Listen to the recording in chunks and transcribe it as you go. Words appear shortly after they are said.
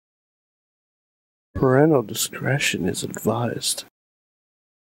Parental discretion is advised.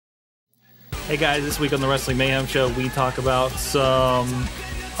 Hey guys, this week on the Wrestling Mayhem Show, we talk about some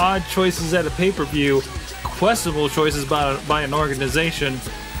odd choices at a pay-per-view, questionable choices by an organization,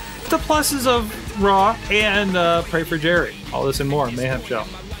 the pluses of Raw, and Pray for Jerry. All this and more, Mayhem Show.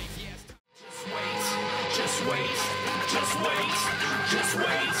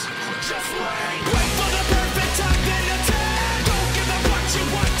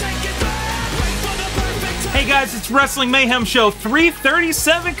 Hey guys, it's Wrestling Mayhem Show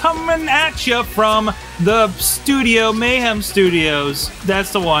 337 coming at you from the studio, Mayhem Studios.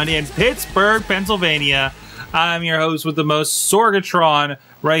 That's the one in Pittsburgh, Pennsylvania. I'm your host with the most, Sorgatron,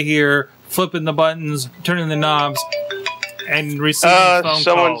 right here, flipping the buttons, turning the knobs, and receiving phone calls.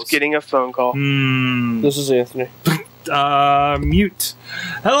 Someone's getting a phone call. This is Anthony. Mute.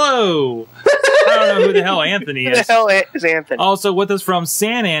 Hello. I don't know who the hell Anthony is. Who the hell is Anthony? Also with us from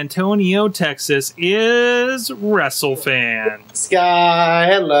San Antonio, Texas, is Wrestlefan. Sky,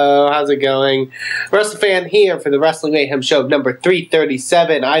 hello, how's it going? Wrestlefan here for the Wrestling Mayhem Show number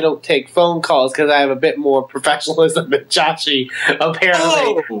 337. I don't take phone calls because I have a bit more professionalism than Chachi,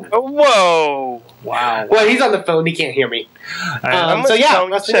 apparently. Whoa! Wow. Well, he's on the phone, he can't hear me. So yeah,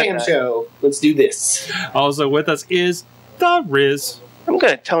 Wrestling Mayhem Show. Let's do this. Also with us is the Rizz. I'm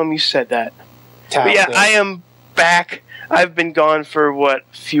going to tell him you said that. But Talented. yeah, I am back. I've been gone for, what,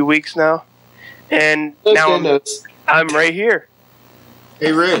 a few weeks now? And now I'm right here.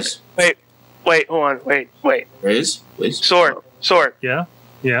 Hey, Rizz. Wait, hold on. Wait. Rizz? Please. Sorg.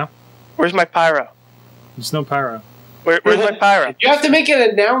 Yeah. Where's my pyro? There's no pyro. Where's my pyro? You have to make an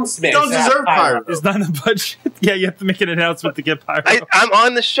announcement. You don't deserve pyro. It's not in the budget. Yeah, you have to make an announcement to get pyro. I'm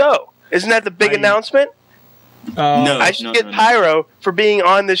on the show. Isn't that the big announcement? No, I should get pyro for being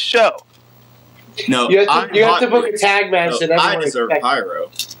on this show. No, You have to book a tag match. No, I deserve pyro.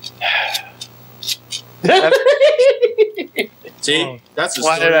 See, that's the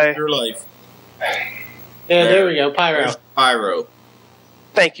story of your life. Yeah, there we go, pyro. There's pyro.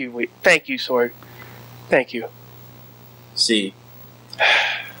 Thank you, Sorg. Thank you. See.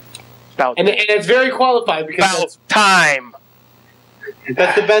 And it's very qualified because time.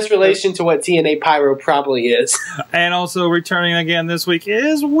 That's the best relation to what TNA Pyro probably is. And also returning again this week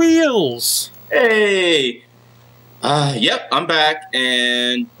is Wheelz. Hey! Yep, I'm back,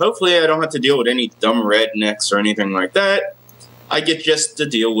 and hopefully I don't have to deal with any dumb rednecks or anything like that. I get just to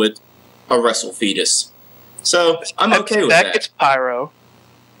deal with a wrestle fetus. So, I'm okay with that. It's pyro.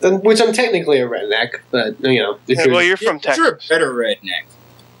 Which I'm technically a redneck, but, you know. Well, you're from Texas. You're a better redneck.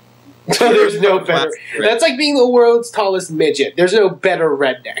 There's no better. That's like being the world's tallest midget. There's no better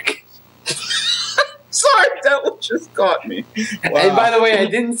redneck. Sorry, that just got me. Wow. And by the way, I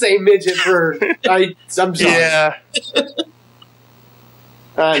didn't say midget for. I'm sorry. Yeah.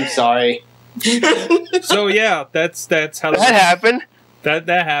 I'm sorry. So yeah, that's how that happened. That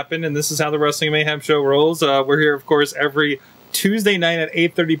happened, and this is how the Wrestling Mayhem Show rolls. We're here, of course, every Tuesday night at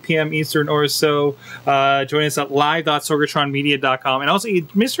 8:30 p.m. Eastern or so. Join us at live.sorgatronmedia.com. And also,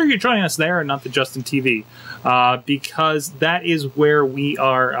 make sure you're joining us there and not the Justin TV, because that is where we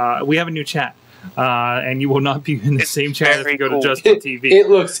are. We have a new chat. And you will not be in the same chat if you go to Justin TV. It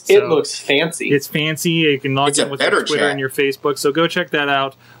looks fancy. It's fancy. You can log in with your Twitter and your Facebook. So go check that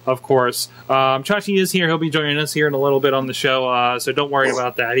out, of course. Chachi is here. He'll be joining us here in a little bit on the show. So don't worry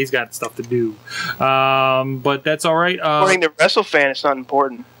about that. He's got stuff to do. But that's all right. According to Wrestlefan, it's not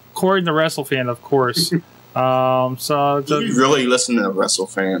important. According to Wrestlefan, of course. Do you really listen to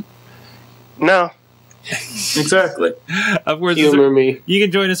Wrestlefan? No. Exactly. Of course, humor me. You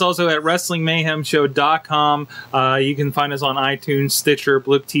can join us also at WrestlingMayhemShow.com. You can find us on iTunes, Stitcher,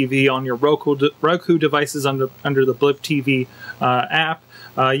 Blip TV, on your Roku devices under the Blip TV app.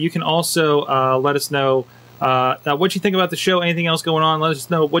 You can also let us know what you think about the show, anything else going on. Let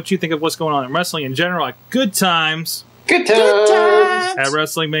us know what you think of what's going on in wrestling in general. Like good times. Good times. At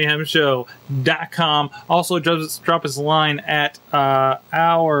WrestlingMayhemShow.com. Also, drop us a line at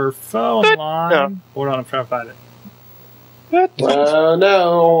our phone line. No. Hold on, I'm trying to find it. Oh,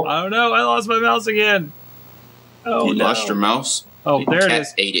 no. Oh, no, I lost my mouse again. Oh, you lost your mouse? Oh, there it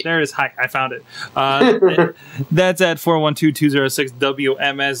is. There it is. Hi, I found it. That's at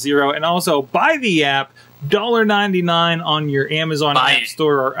 412-206-WMS0. And also, buy the app. $1.99 on your Amazon App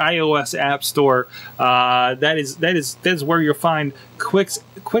Store or iOS App Store. That is where you'll find quick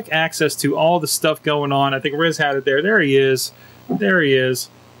access to all the stuff going on. I think Rizz had it there. There he is.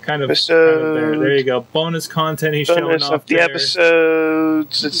 Kind of there. There you go. Bonus content he's showing off the there.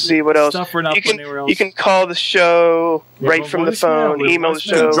 Episodes. Let's see what else. Stuff we're not putting anywhere else. You can call the show right from the phone. Email the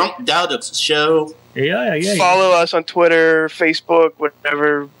show. Drunk Doubt's show. Yeah. Follow us on Twitter, Facebook,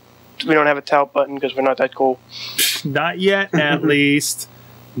 whatever. we don't have a tout button because we're not that cool. Not yet, at least.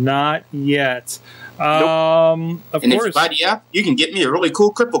 Not yet. Nope. Of and course. if you buy the app, you can get me a really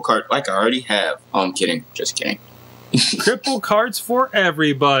cool cripple card like I already have. Oh, I'm kidding. Just kidding. Cripple cards for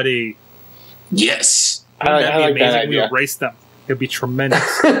everybody. Yes. Wouldn't I like be that amazing? We idea. would race them. It'd be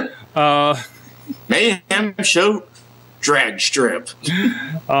tremendous. Mayhem Show drag strip.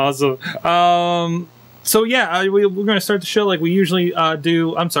 Awesome. So yeah, we're going to start the show like we usually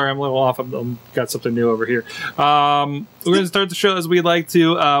do. I'm sorry, I'm a little off. I've got something new over here. We're going to start the show as we like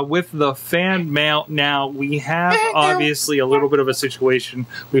to with the fan mail. Now we have obviously a little bit of a situation.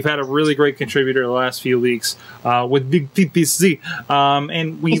 We've had a really great contributor the last few weeks with Big PPC,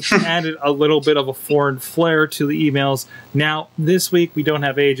 and we've added a little bit of a foreign flair to the emails. Now this week we don't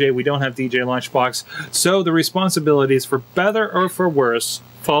have AJ, we don't have DJ Lunchbox, so the responsibilities for better or for worse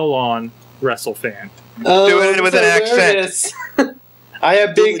fall on Wrestlefan. Do it with an accent. I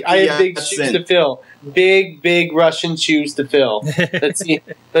have big shoes accent. to fill. Big Russian shoes to fill.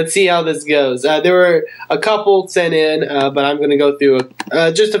 Let's see how this goes. There were a couple sent in, but I'm going to go through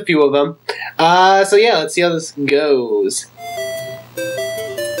just a few of them. So yeah, let's see how this goes.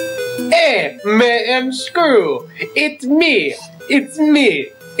 Hey, man, screw! It's me.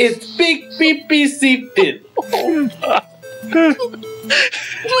 It's Big PPC Phil.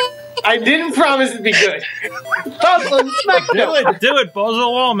 I didn't promise it'd be good. Thoughts on SmackDown. Do it, balls to the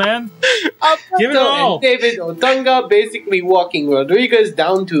wall, man. Give it all. And David Otunga basically walking Rodriguez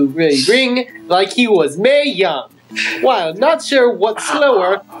down to the ring like he was Mae Young. While not sure what's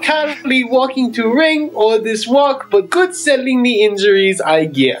slower, casually walking to ring or this walk, but good settling the injuries, I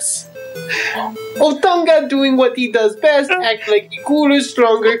guess. Otunga doing what he does best, act like a cooler,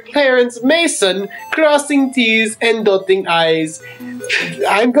 stronger Clarence Mason, crossing T's and dotting I's.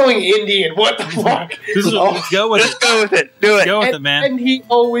 I'm going Indian, what the fuck? Let's go with it. Let's go with it. Do it. Go with it, man. And he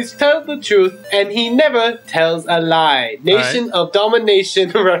always tells the truth, and he never tells a lie. Nation of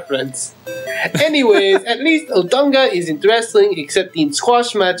Domination reference. Anyways, at least Otunga isn't wrestling except in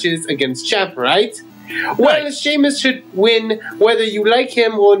squash matches against Champ, right? Well, Sheamus should win whether you like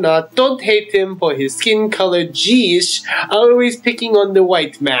him or not. Don't hate him for his skin color. Geesh, always picking on the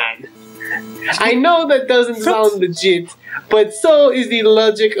white man. I know that doesn't sound legit, but so is the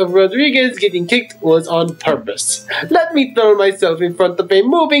logic of Rodriguez getting kicked was on purpose. Let me throw myself in front of a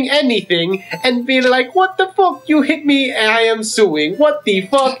moving anything and be like, what the fuck, you hit me and I am suing. What the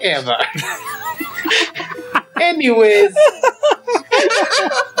fuck ever. Anyways,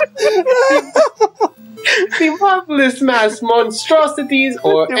 the Marvelous Mass Monstrosities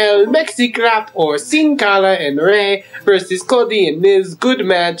or El Mexicrap or Sin Cara and Rey versus Cody and Miz, good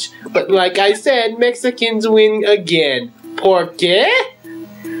match, but like I said, Mexicans win again. ¿Por qué?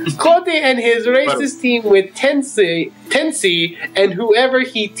 Cody and his racist team with Tensei and whoever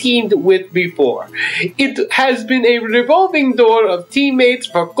he teamed with before. It has been a revolving door of teammates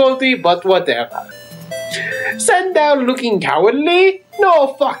for Cody, but whatever. Sandown looking cowardly?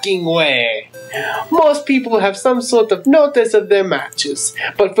 No fucking way. Most people have some sort of notice of their matches,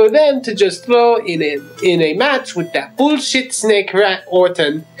 but for them to just throw in a match with that bullshit snake rat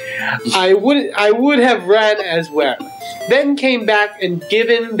Orton, I would have ran as well. Then came back and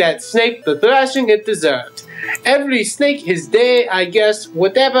given that snake the thrashing it deserved. Every snake his day, I guess.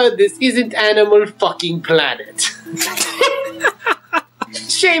 Whatever, this isn't Animal fucking Planet.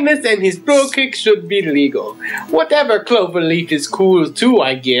 Sheamus and his pro kick should be legal. Whatever, Cloverleaf is cool too,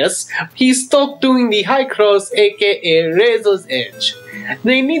 I guess. He stopped doing the high cross, aka Razor's Edge.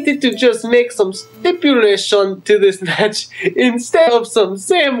 They needed to just make some stipulation to this match instead of some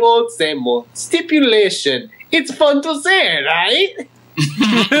same old stipulation. It's fun to say, right?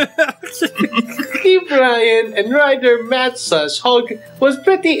 Steve Bryan and Ryder match/hug was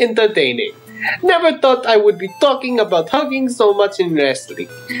pretty entertaining. Never thought I would be talking about hugging so much in wrestling.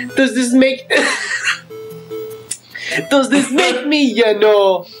 Does this make me, you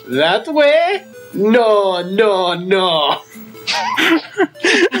know, that way? No.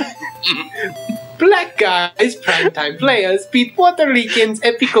 Black guys, primetime players, beat Puerto Ricans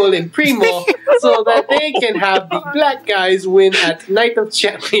Epico and Primo so that they can have the black guys win at Night of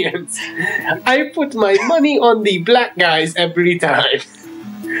Champions. I put my money on the black guys every time.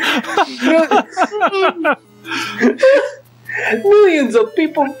 Millions of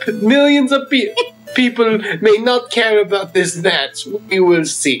people may not care about this match. We will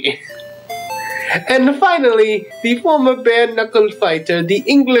see. And finally, the former bare knuckle fighter, the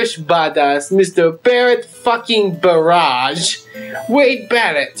English badass, Mr. Barrett fucking Barrage, Wade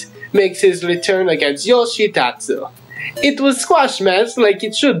Barrett, makes his return against Yoshitatsu. It was squash match like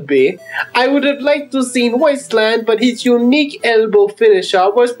it should be. I would have liked to seen Wasteland, but his unique elbow finisher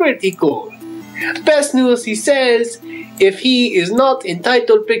was pretty cool. Best news, he says, if he is not in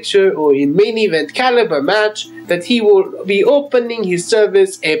title picture or in main event caliber match, that he will be opening his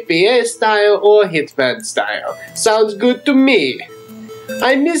service APA style or Hitman style. Sounds good to me.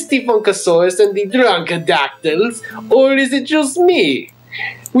 I miss the Funkasaurus and the Drunkadactyls, or is it just me?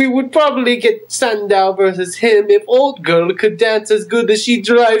 We would probably get Sandow versus him if Old Girl could dance as good as she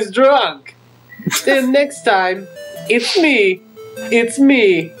drives drunk. Then next time, it's me, it's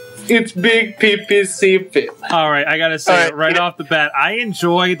Big PPC Phil. Alright, I gotta say right off the bat, I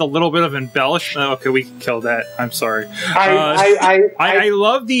enjoy the little bit of embellishment. Okay, we can kill that. I'm sorry. I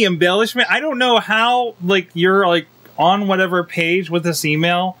love the embellishment. I don't know how, like, you're, like, on whatever page with this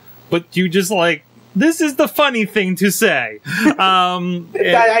email, but you just, like, this is the funny thing to say.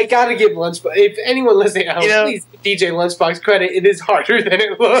 I gotta give Lunchbox. If anyone listening at home, please give DJ Lunchbox credit. It is harder than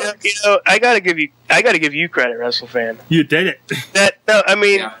it looks. I gotta give you credit, Wrestlefan. You did it.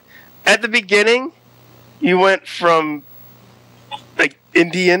 At the beginning, you went from like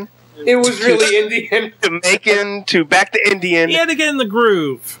Indian. It was really Indian. Jamaican to back to Indian. You had to get in the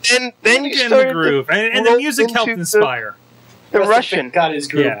groove. Then you get in the groove, and the music helped inspire. The Russian got his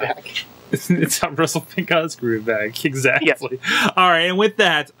groove back. It's how WrestleFan got his groove back. Exactly. Yes. All right, and with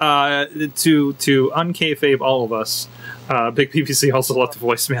that, to unkayfabe all of us, Big PPC also left a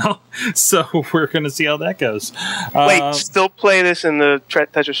voicemail, so we're going to see how that goes. Wait, still play this in the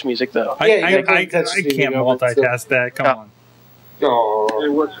Tetris music, though. I can't multitask that. Come on. Hey,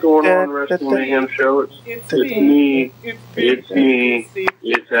 what's going on, Wrestling Mayhem Show? It's me. It's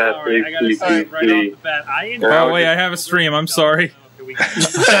that Big PPC. Oh, wait, I have a stream. I'm sorry.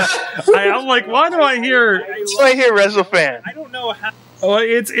 I'm like, why do I hear? I hear Wrestlefan. I don't know how. Oh,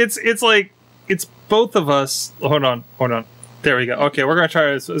 it's like it's both of us. Hold on. There we go. Okay, we're gonna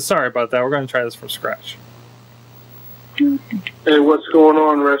try this. Sorry about that. We're gonna try this from scratch. Hey, what's going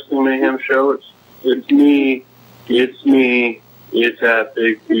on, Wrestling Mayhem Show? It's me. It's that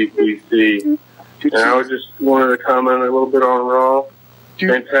Big PPC. And I just wanted to comment a little bit on Raw.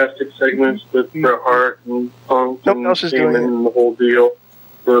 Fantastic segments with Bret Hart and Punk and Heyman and the whole deal.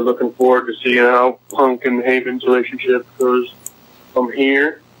 We're looking forward to seeing how Punk and Heyman's relationship goes from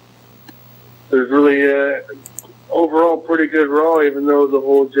here. There's really overall pretty good Raw, even though the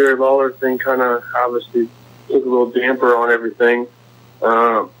whole Jerry Lawler thing kind of obviously took a little damper on everything.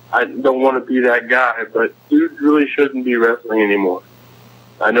 I don't want to be that guy, but dude really shouldn't be wrestling anymore.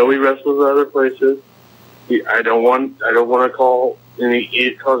 I know he wrestles other places. I don't want to cause any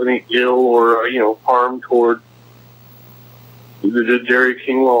ill or harm toward the Jerry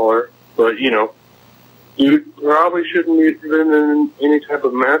King Lawler, but you probably shouldn't be in any type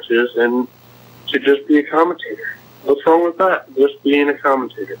of matches and should just be a commentator. What's wrong with that? Just being a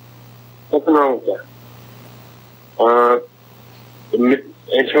commentator. Nothing wrong with that.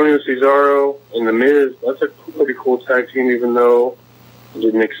 Antonio Cesaro and The Miz, that's a pretty cool tag team, even though I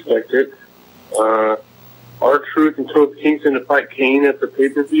didn't expect it. R-Truth and Kofi Kingston to fight Kane at the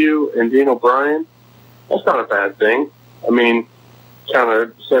pay-per-view and Daniel Bryan, that's not a bad thing. I mean, kind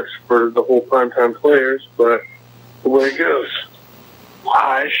of sucks for the whole primetime players, but the way it goes.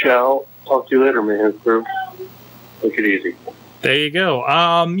 I shall talk to you later, man. Take it easy. There you go.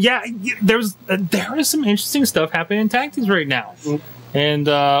 There was some interesting stuff happening in tag teams right now. And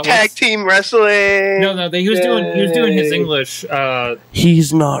tag team wrestling. No, he was doing his English.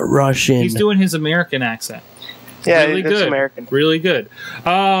 He's not Russian. He's doing his American accent. Yeah, really good. American. Really good.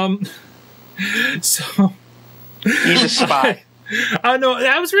 So he's a spy. No,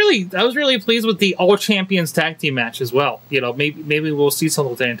 I was really pleased with the All Champions tag team match as well. Maybe we'll see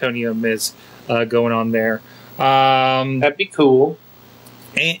something with Antonio and Miz going on there. That'd be cool.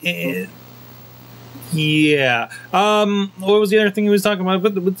 Yeah. What was the other thing he was talking about?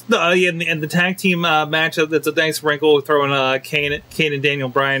 And the tag team match. That's a nice wrinkle, throwing Kane and Daniel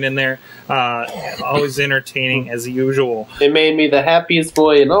Bryan in there. Always entertaining as usual. It made me the happiest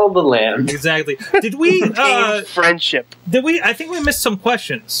boy in all the land. Exactly. Did we friendship? Did we? I think we missed some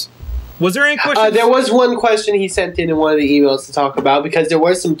questions. Was there any questions? There was one question he sent in one of the emails to talk about, because there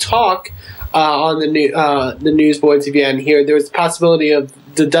was some talk on the news boards. If you hadn't heard, there was a possibility of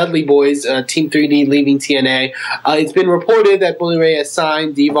the Dudley Boys, Team 3D, leaving TNA. It's been reported that Bully Ray has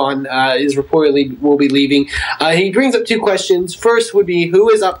signed. Devon is reportedly will be leaving. He brings up two questions. First would be, who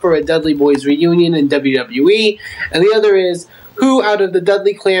is up for a Dudley Boys reunion in WWE? And the other is, who out of the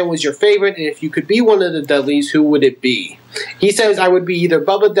Dudley clan was your favorite? And if you could be one of the Dudleys, who would it be? He says, I would be either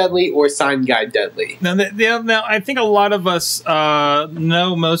Bubba Dudley or Sign Guy Dudley. Now, I think a lot of us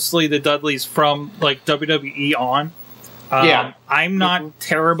know mostly the Dudleys from like WWE on. I'm not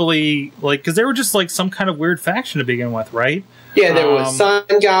terribly because they were just like some kind of weird faction to begin with, right? Yeah, there was Sun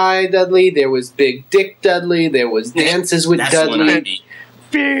Guy Dudley, there was Big Dick Dudley, there was Dances with Dudley.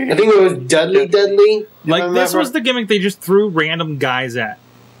 I think it was Dudley. Like this was the gimmick they just threw random guys at.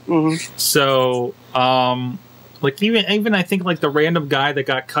 So, like even I think like the random guy that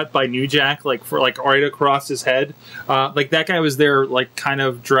got cut by New Jack, like for like right across his head, like that guy was there, like kind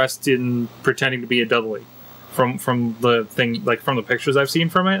of dressed in pretending to be a Dudley. From the thing, like from the pictures I've seen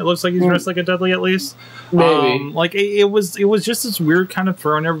from it, it looks like he's dressed like a Dudley at least. Maybe. Like it was just this weird kind of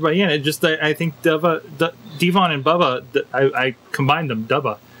throwing everybody in. It just I think Devon and Bubba, I combined them.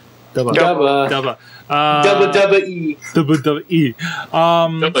 Dubba.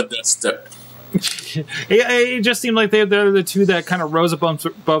 It just seemed like they're the two that kind of rose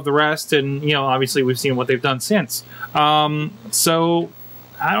above the rest, and obviously we've seen what they've done since. So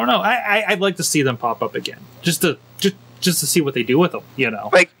I don't know. I'd like to see them pop up again, just to see what they do with them.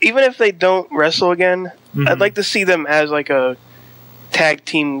 Like even if they don't wrestle again, I'd like to see them as like a tag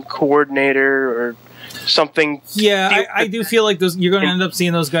team coordinator or something. Yeah, I do feel like you're going to end up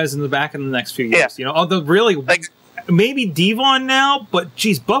seeing those guys in the back in the next few years. Although really, like maybe Devon now, but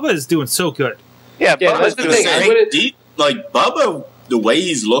geez, Bubba is doing so good. Yeah, Bubba's doing great. Like Bubba, the way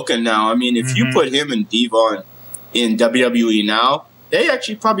he's looking now. I mean, if you put him and Devon in WWE now, they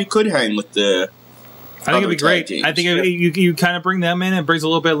actually probably could hang with the. I think it'd be great. Teams. I think you kind of bring them in and brings a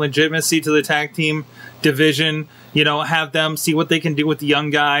little bit of legitimacy to the tag team division. Have them see what they can do with the young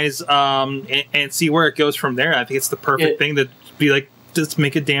guys, and see where it goes from there. I think it's the perfect thing to be like, just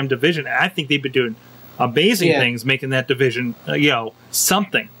make a damn division. I think they've been doing amazing things, making that division,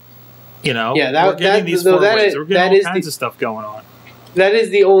 something. We're getting these four-ways. We're getting all kinds of stuff going on. That is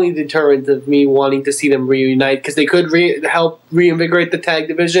the only deterrent of me wanting to see them reunite, because they could help reinvigorate the tag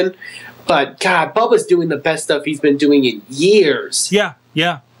division. But God, Bubba's doing the best stuff he's been doing in years. Yeah.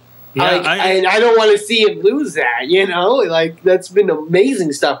 I don't want to see him lose that. Like that's been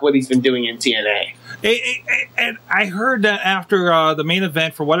amazing stuff what he's been doing in TNA. And I heard that after the main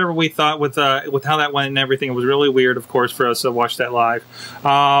event, for whatever we thought with how that went and everything, it was really weird, of course, for us to watch that live.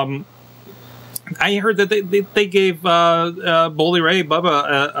 I heard that they gave Bully Ray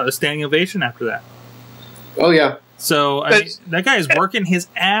Bubba a standing ovation after that. Oh yeah. So that guy is working his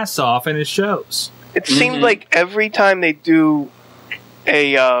ass off in his shows. It seems like every time they do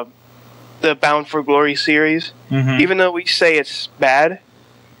the Bound for Glory series, even though we say it's bad,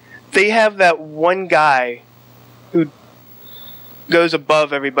 they have that one guy who goes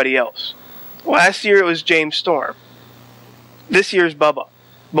above everybody else. Last year it was James Storm. This year's Bubba,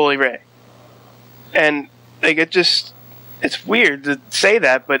 Bully Ray. And like it's weird to say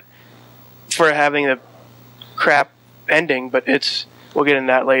that, but for having a crap ending, but we'll get into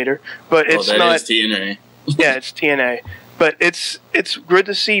that later. But it's not is TNA. Yeah, it's TNA. But it's good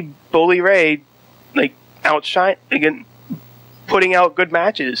to see Bully Ray like outshine again, putting out good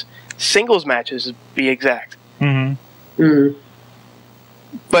matches, singles matches to be exact.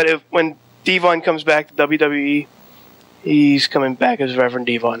 But when Devon comes back to WWE, he's coming back as Reverend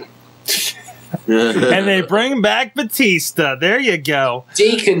Devon. And they bring back Batista. There you go.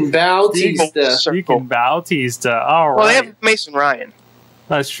 Deacon Bautista. Deacon Bautista. All right. Well, they have Mason Ryan.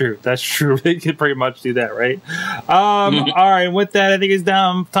 That's true. They could pretty much do that, right? All right. With that, I think it's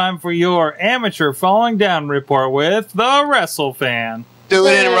time for your amateur falling down report with the Wrestlefan. Do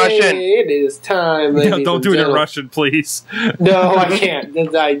it in Russian. It is time. No, don't do it in Russian, please. No, I can't. No.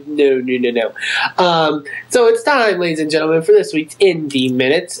 So it's time, ladies and gentlemen, for this week's Indie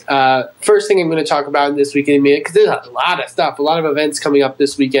Minutes. First thing I'm going to talk about in this week Indie Minute, because there's a lot of stuff, a lot of events coming up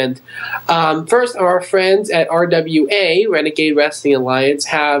this weekend. First, our friends at RWA, Renegade Wrestling Alliance,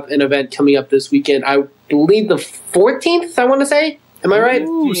 have an event coming up this weekend. I believe the 14th, I want to say. Am I right?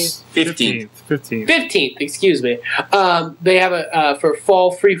 15th, excuse me. They have for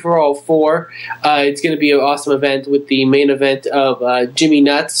Fall Free for All 4. It's going to be an awesome event with the main event of Jimmy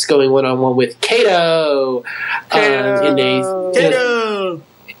Nuts going one-on-one with Kato. In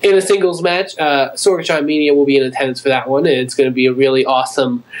a singles match. Sorgatron Media will be in attendance for that one, and it's going to be a really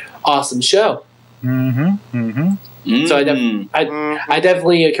awesome show. So I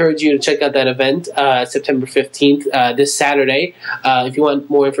definitely encourage you to check out that event, September 15th, this Saturday. If you want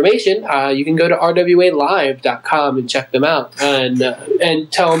more information, you can go to rwalive.com and check them out, and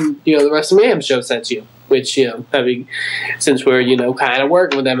tell them the Wrestling Mayhem show sent you. Which since we're kind of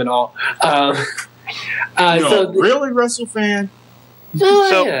working with them and all. Really, Wrestlefan?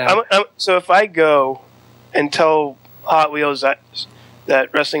 So if I go and tell Hot Wheels that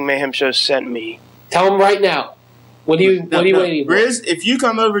Wrestling Mayhem show sent me, tell them right now. What are you waiting for? Rizz, if you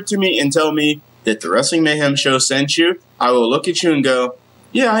come over to me and tell me that the Wrestling Mayhem show sent you, I will look at you and go,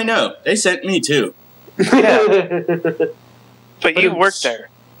 yeah, I know. They sent me too. Yeah. But you work there.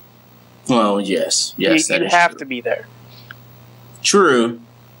 Well, yes. Yes, you have to be there. True.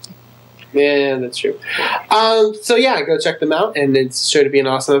 Yeah, that's true. So yeah, go check them out, and it's sure to be an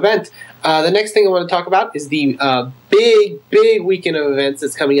awesome event. The next thing I want to talk about is the big weekend of events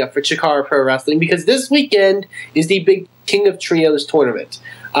that's coming up for Chikara Pro Wrestling, because this weekend is the big King of Trios tournament.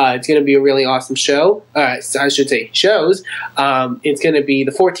 It's going to be a really awesome show. I should say shows. It's going to be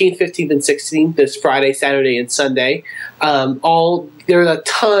the 14th, 15th, and 16th this Friday, Saturday, and Sunday. There's a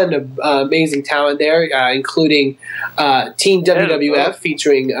ton of amazing talent there, including Team WWF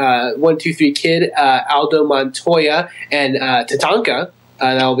featuring 123 Kid, Aldo Montoya, and Tatanka.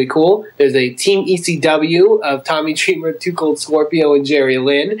 That'll be cool. There's a Team ECW of Tommy Dreamer, Too Cold Scorpio, and Jerry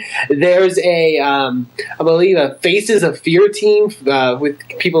Lynn. There's I believe, a Faces of Fear team with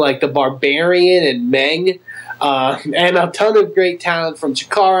people like the Barbarian and Meng, and a ton of great talent from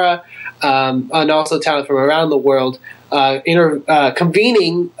Chikara, and also talent from around the world,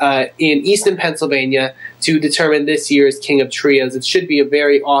 convening in Easton, Pennsylvania to determine this year's King of Trios. It should be a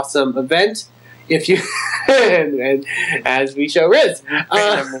very awesome event. If you and as we show Rizz,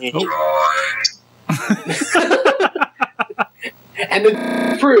 and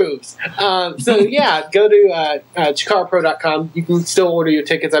it proves. So yeah, go to ChikaraPro.com. You can still order your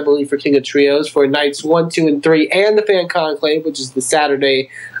tickets, I believe, for King of Trios for nights 1, 2, and 3, and the Fan Conclave, which is the Saturday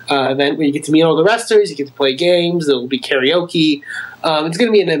event where you get to meet all the wrestlers, you get to play games, there will be karaoke. It's going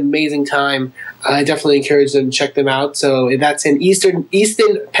to be an amazing time. I definitely encourage them to check them out. So that's in Easton,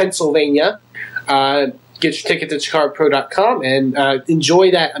 Pennsylvania. Get your ticket to ChikaraPro.com and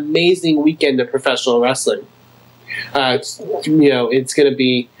enjoy that amazing weekend of professional wrestling. It's going to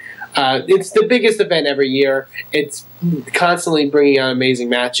be it's the biggest event every year. It's constantly bringing out amazing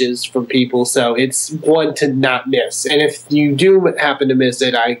matches from people, so it's one to not miss. And if you do happen to miss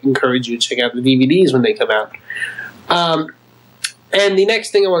it, I encourage you to check out the DVDs when they come out. And the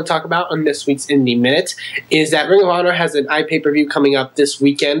next thing I want to talk about on this week's Indie Minute is that Ring of Honor has an iPay-per-view coming up this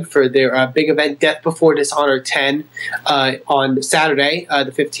weekend for their big event, Death Before Dishonor 10, on Saturday, the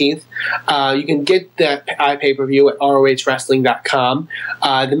 15th. You can get that iPay-per-view at ROHWrestling.com.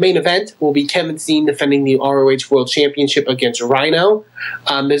 The main event will be Kevin Steen defending the ROH World Championship against Rhino.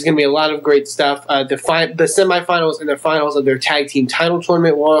 There's going to be a lot of great stuff. The semifinals and the finals of their tag team title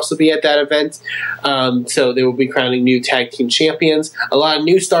tournament will also be at that event. So they will be crowning new tag team champions. A lot of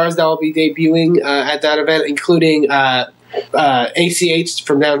new stars that will be debuting at that event, including ACH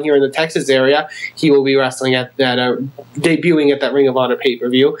from down here in the Texas area. He will be wrestling at that, debuting at that Ring of Honor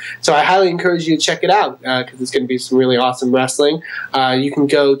pay-per-view. So I highly encourage you to check it out because it's going to be some really awesome wrestling. You can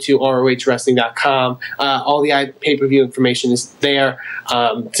go to ROHWrestling.com. All the pay-per-view information is there.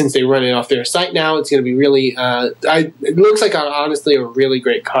 Since they run it off their site now, it's going to be really, it looks like honestly a really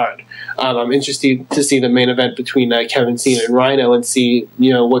great card. I'm interested to see the main event between Kevin Steen and Rhino and see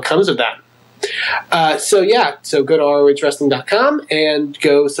what comes of that. So go to ROHWrestling.com and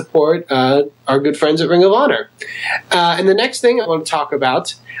go support our good friends at Ring of Honor. And the next thing I want to talk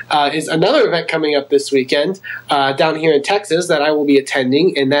about is another event coming up this weekend down here in Texas that I will be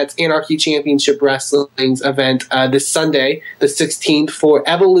attending, and that's Anarchy Championship Wrestling's event this Sunday, the 16th, for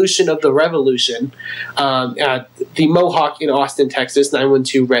Evolution of the Revolution, at the Mohawk in Austin, Texas,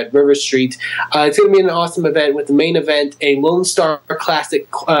 912 Red River Street. It's going to be an awesome event with the main event, a Lone Star Classic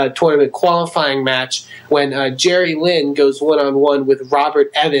tournament qualifying match when Jerry Lynn goes one-on-one with Robert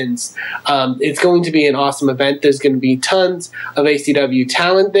Evans. It's going to be an awesome event. There's going to be tons of ACW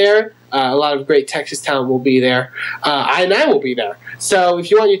talent there. A lot of great Texas talent will be there. And I will be there. So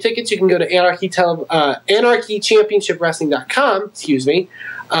if you want your tickets, you can go to AnarchyChampionshipWrestling.com, excuse me.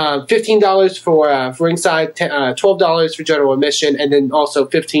 $15 for ringside, $12 for general admission, and then also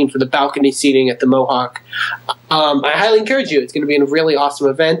 $15 for the balcony seating at the Mohawk. I highly encourage you. It's going to be a really awesome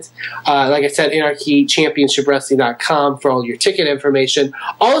event. Like I said, AnarchyChampionshipWrestling.com for all your ticket information.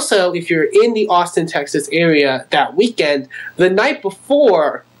 Also, if you're in the Austin, Texas area that weekend, the night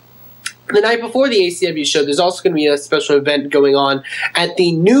before the ACW show, there's also going to be a special event going on at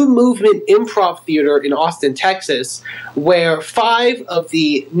the New Movement Improv Theater in Austin, Texas, where 5 of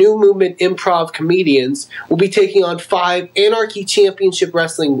the New Movement Improv comedians will be taking on 5 Anarchy Championship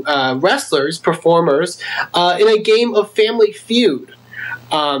Wrestling performers, in a game of Family Feud.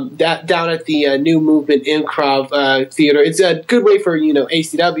 down at the New Movement Improv Theater. It's a good way for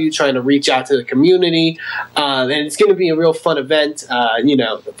ACW trying to reach out to the community, and it's going to be a real fun event.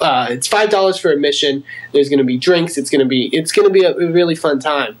 It's $5 for admission. There's going to be drinks. It's going to be a really fun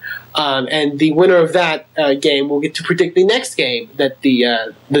time. And the winner of that game will get to predict the next game that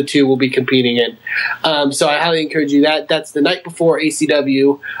the two will be competing in. So I highly encourage you. That's the night before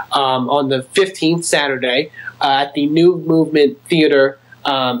ACW on the 15th, Saturday, at the New Movement Theater,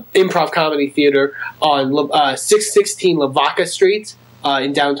 Improv Comedy Theater on 616 Lavaca Street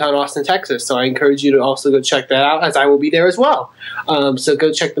in downtown Austin, Texas. So I encourage you to also go check that out, as I will be there as well. So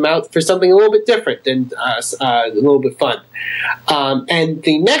go check them out for something a little bit different and a little bit fun. And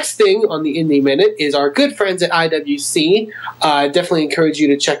the next thing on the Indie Minute is our good friends at IWC. Definitely encourage you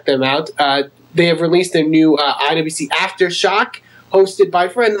to check them out. They have released their new IWC Aftershock, hosted by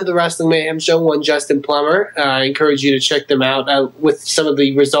friend of the Wrestling Mayhem Show, one Justin Plummer. I encourage you to check them out with some of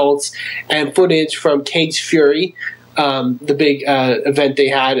the results and footage from Cage Fury, the big event they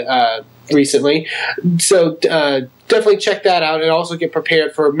had recently. So definitely check that out, and also get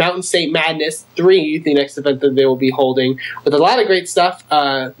prepared for Mountain State Madness 3, the next event that they will be holding, with a lot of great stuff.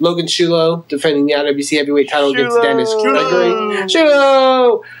 Logan Shulo defending the IWC Heavyweight title against Dennis Gregory.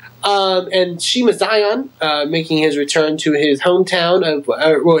 Shulo! And Shima Zion making his return to his hometown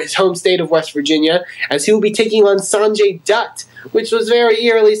his home state of West Virginia, as he will be taking on Sanjay Dutt, which was very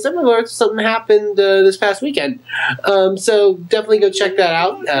eerily similar to something happened this past weekend. So definitely go check that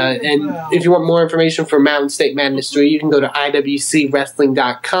out. And if you want more information for Mountain State Madness 3, you can go to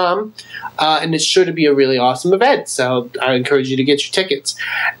iwcwrestling.com. And it's sure to be a really awesome event. So I encourage you to get your tickets.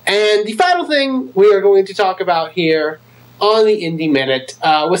 And the final thing we are going to talk about here on the Indie Minute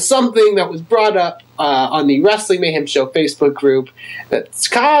was something that was brought up on the Wrestling Mayhem Show Facebook group that's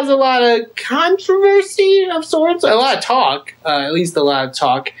caused a lot of controversy of sorts, a lot of talk, at least a lot of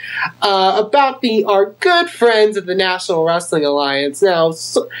talk, about our good friends at the National Wrestling Alliance. Now,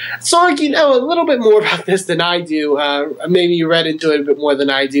 Sorg, you know a little bit more about this than I do. Maybe you read into it a bit more than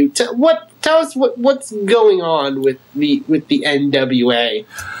I do. Tell us what's going on with the NWA.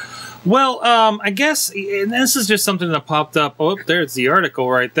 Well, I guess, and this is just something that popped up. Oh, there's the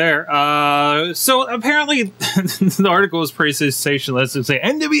article right there. So apparently, the article is pretty sensationalist. It's saying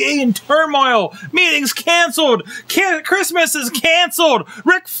NWA in turmoil, meetings canceled, Christmas is canceled,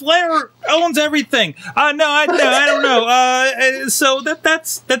 Ric Flair owns everything. No, I don't know. So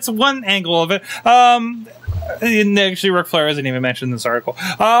that's one angle of it. And actually, Ric Flair isn't even mentioned in this article.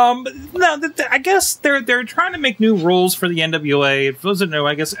 No, I guess they're trying to make new rules for the NWA. If those are new,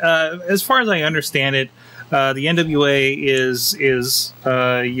 I guess as far as I understand it, the NWA is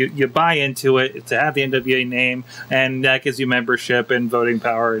you buy into it to have the NWA name, and that gives you membership and voting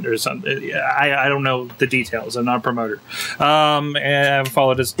power or something. I don't know the details. I'm not a promoter, and I haven't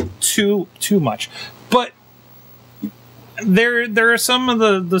followed this too much, but. There are some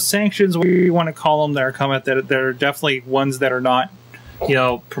of the sanctions, whatever you want to call them, that are coming that are definitely ones that are not,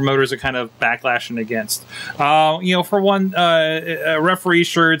 promoters are kind of backlashing against. For one, referee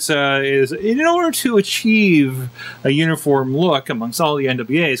shirts is in order to achieve a uniform look amongst all the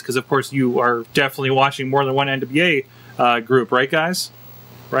NWAs, because of course you are definitely watching more than one NWA group, right, guys?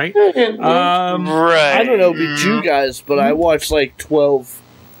 Right? Right. I don't know about you guys, but I watched like 12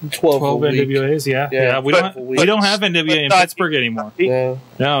 NWAs, yeah. We don't have NWA in Pittsburgh anymore. Yeah.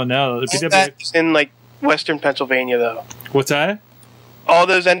 No. That's in like Western Pennsylvania, though. What's that? All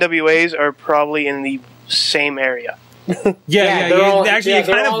those NWAs are probably in the same area. Yeah. Actually, it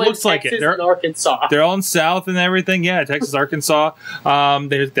kind of looks like it. They're in Arkansas. They're all in South and everything. Yeah, Texas, Arkansas.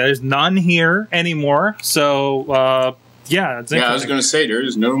 There's none here anymore. So. Yeah, I was going to say there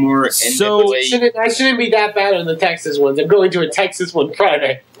is no more. So I shouldn't be that bad on the Texas ones. I'm going to a Texas one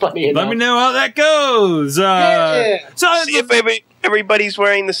Friday. Funny enough. Let me know how that goes. So see if everybody's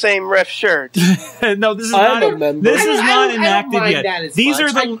wearing the same ref shirt. No, this is not enacted yet. These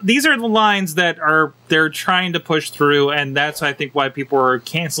are the lines that they're trying to push through, and that's I think why people are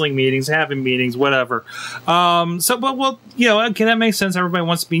canceling meetings, having meetings, whatever. Can that make sense? Everybody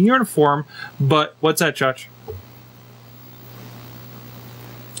wants to be in uniform, but what's that, Chachi?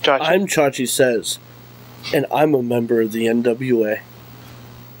 Chachi. I'm Chachi Says, and I'm a member of the NWA.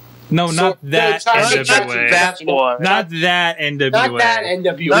 No, not that NWA. Not that NWA. Not that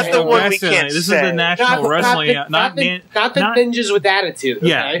NWA. Not the one we can't This say. is the National Wrestling. Not the ninjas with attitude.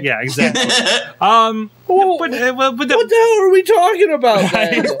 Okay? Yeah, exactly. What the hell are we talking about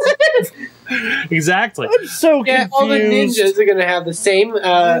then? Exactly. I'm so confused. All the ninjas are going to have the same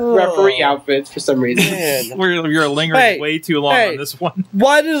referee outfits for some reason. You're lingering way too long on this one.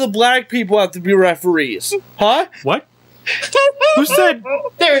 Why do the black people have to be referees? Huh? What? Who said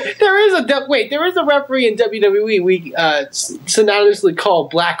there is a referee in WWE we synonymously call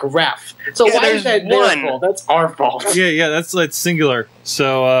Black Ref. So Yeah, why is that their one. fault? That's our fault. Yeah, that's like singular.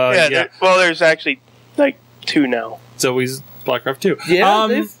 So yeah. Well, there's actually like 2 now. So he's Black Ref too.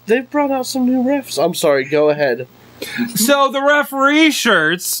 Yeah, they've brought out some new refs. I'm sorry, go ahead. So the referee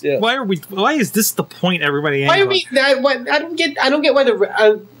shirts. Yeah. Why is this the point? Everybody. Why do we? I don't get why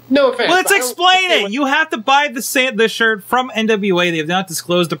the. No offense. Let's but I don't explain get it. why- You have to buy the shirt from NWA. They have not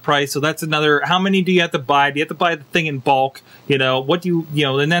disclosed the price, so that's another. How many do you have to buy? Do you have to buy the thing in bulk? You know what do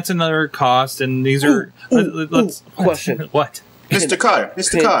you then that's another cost. And these are let's question. What? Mr. Carter.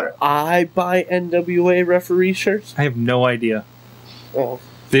 Mr. Carter. I buy NWA referee shirts. I have no idea. Oh.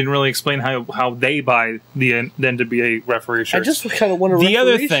 They didn't really explain how they buy the NWA referee shirts. I just kind of want a the referee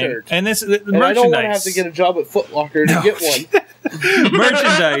other thing, shirt. and this And merchandise. I don't want to have to get a job at Foot Locker to get one.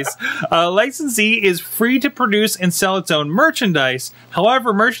 Merchandise. Licensee is free to produce and sell its own merchandise.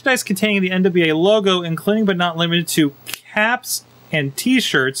 However, merchandise containing the NWA logo, including but not limited to caps and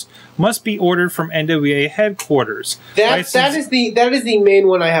T-shirts, must be ordered from NWA headquarters. That is the main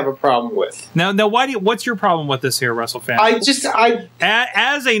one I have a problem with. Now, what's your problem with this here, Wrestlefan?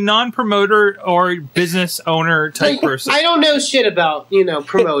 As a non-promoter or business owner type person, I don't know shit about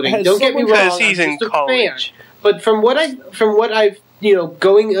promoting. Don't get me wrong. Because he's I'm in just a college. fan. But from what I've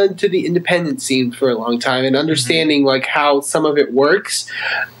going into the independent scene for a long time and understanding like how some of it works,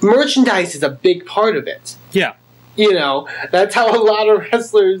 merchandise is a big part of it. Yeah. That's how a lot of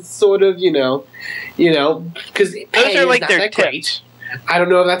wrestlers sort of, because Those are like their tips. I don't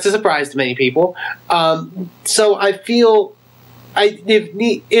know if that's a surprise to many people. So I feel,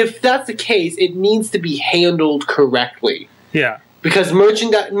 if that's the case, it needs to be handled correctly. Yeah. Because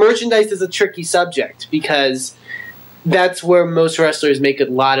merchandise is a tricky subject because that's where most wrestlers make a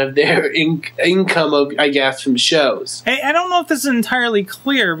lot of their income, I guess, from shows. I don't know if this is entirely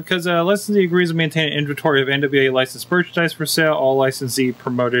clear because licensee agrees to maintain an inventory of NWA licensed merchandise for sale, all licensee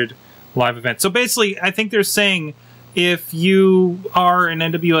promoted live events. So basically, I think they're saying if you are an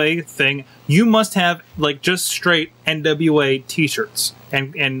NWA thing, you must have like just straight NWA T-shirts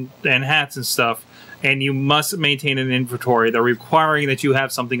and hats and stuff, and you must maintain an inventory. They're requiring that you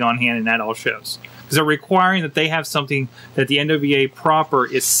have something on hand and at all shows. Because they're requiring that they have something that the NWA proper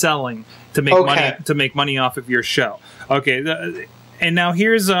is selling to make money off of your show. Okay, and now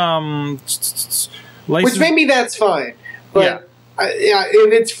here's which maybe that's fine, but yeah.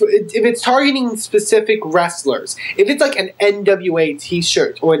 If it's targeting specific wrestlers, if it's like an NWA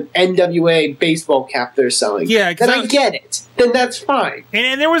T-shirt or an NWA baseball cap they're selling, then I get it. Then that's fine.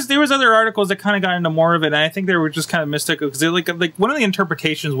 And there was other articles that kind of got into more of it, and I think they were just kind of mystical because they're like one of the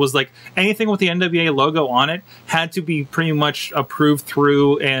interpretations was like anything with the NWA logo on it had to be pretty much approved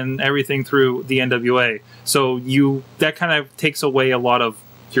through and everything through the NWA. So that kind of takes away a lot of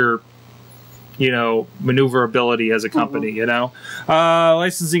your maneuverability as a company,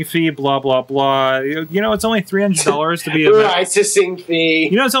 licensing fee, blah, blah, blah. It's only $300 to be a licensing fee.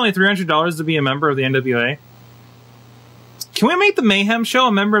 It's only $300 to be a member of the NWA. Can we make the Mayhem show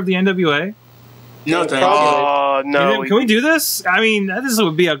a member of the NWA? No, thank you. No. Can we do this? I mean, this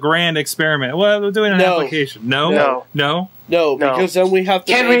would be a grand experiment. Well, we're doing an application. No, because then we have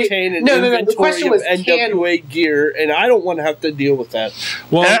to maintain an inventory the question was, of NWA gear, and I don't want to have to deal with that.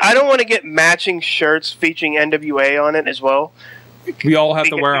 Well, I don't want to get matching shirts featuring NWA on it as well. We all have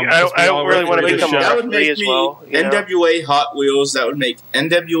to wear them. I don't really want to become that would make as well. NWA Hot Wheels. That would make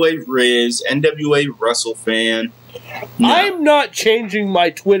NWA Rizz, NWA Wrestlefan. No. I'm not changing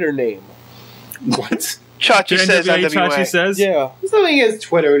my Twitter name. What? Chachi says NWA. Chachi says? Yeah. There's nothing against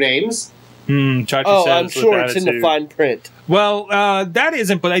Twitter names. Chachi says I'm sure it's in the fine print. Well, that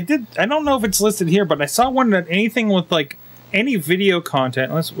isn't, but I don't know if it's listed here, but I saw one that anything with like any video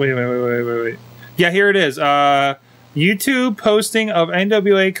content. Wait. Yeah, here it is. YouTube posting of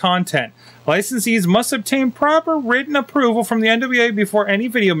NWA content. Licensees must obtain proper written approval from the NWA before any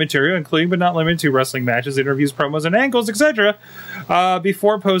video material, including but not limited to wrestling matches, interviews, promos, and angles, etc.,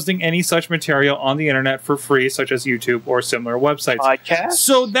 before posting any such material on the internet for free, such as YouTube or similar websites. Podcast?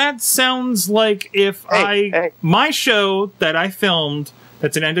 So that sounds like if my show that I filmed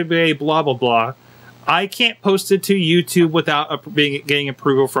that's an NWA blah blah blah, I can't post it to YouTube without getting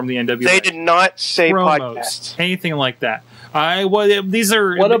approval from the NWA. They did not say promos, podcast. Anything like that.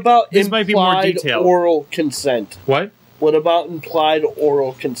 What about these might be more detailed. Oral consent? What? What about implied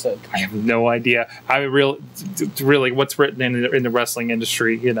oral consent? I have no idea. Really, what's written in the wrestling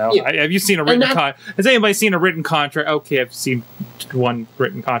industry? Yeah. Have you seen a written contract? Has anybody seen a written contract? Okay, I've seen one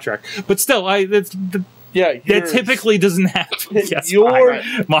written contract, but still, that typically doesn't happen. Yes,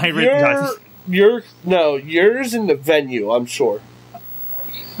 my written contract. yours in the venue, I'm sure.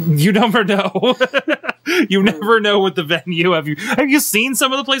 You never know. You never know with the venue. Have you seen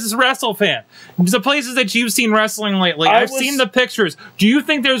some of the places Wrestlefan? The places that you've seen wrestling lately. I've seen the pictures. Do you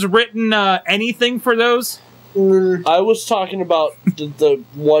think there's written anything for those? I was talking about the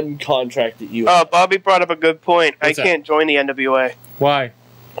one contract that you had. Bobby brought up a good point. What's I can't join the NWA. Why?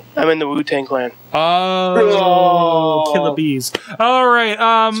 I'm in the Wu-Tang Clan. Oh, kill the bees. All right.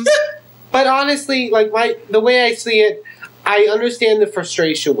 But honestly, like the way I see it, I understand the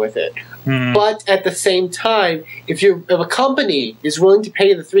frustration with it. But at the same time, if a company is willing to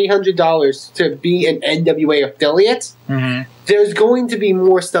pay the $300 to be an NWA affiliate, there's going to be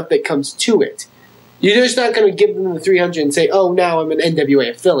more stuff that comes to it. You're just not going to give them the $300 and say, "Oh, now I'm an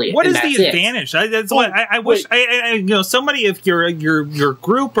NWA affiliate." What is the advantage? That's what I wish. Somebody, if you're your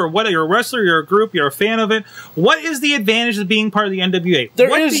group or what, you're a wrestler, you're a group, you're a fan of it. What is the advantage of being part of the NWA?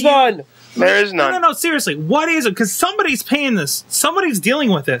 There is none. There is none. No, seriously. What is it? Because somebody's paying this. Somebody's dealing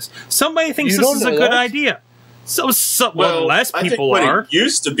with this. Somebody thinks this is a good idea. Well, less people I think are. It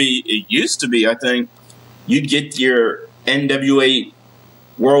used to be, I think, you'd get your NWA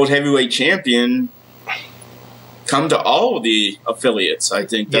World Heavyweight Champion come to all of the affiliates. I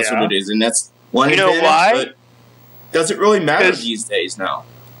think that's what it is. And that's one advantage. You know why? But does it really matter these days now?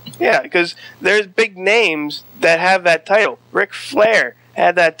 Yeah, because there's big names that have that title. Ric Flair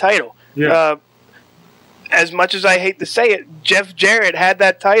had that title. Yeah. As much as I hate to say it, Jeff Jarrett had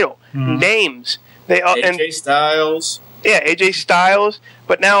that title. Names. AJ Styles. Yeah, AJ Styles.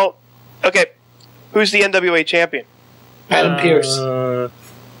 But now, okay, who's the NWA champion? Adam Pearce.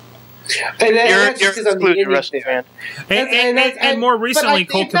 And that's just because I'm the indie fan. And more recently,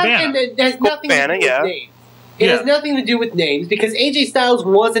 Colt Cabana. It has nothing to do with names. It has nothing to do with names because AJ Styles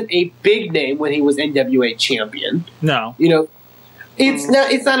wasn't a big name when he was NWA champion. No. You know, it's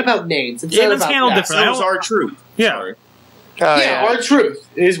not about names. It's not about handled that. different. That was R-Truth. Yeah. Yeah, R-Truth.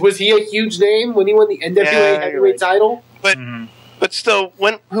 Was he a huge name when he won the NWA heavyweight title? But still,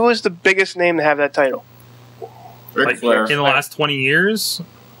 who was the biggest name to have that title? Ric Flair. In the last 20 years?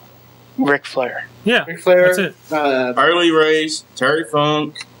 Ric Flair. Yeah. Ric Flair. That's it. Harley Race, Terry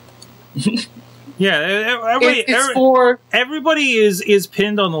Funk. Yeah, everybody is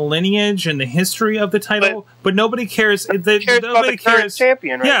pinned on the lineage and the history of the title, but nobody cares. Nobody cares.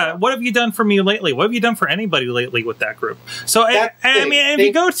 Champion, right? Yeah, what have you done for me lately? What have you done for anybody lately with that group? So, if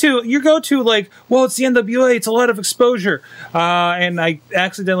you go to like, well, it's the NWA, it's a lot of exposure. And I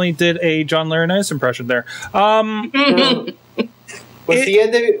accidentally did a John Laurinaitis impression there.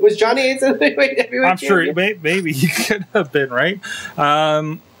 Was Johnny Ace NWA? I'm sure maybe he could have been, right?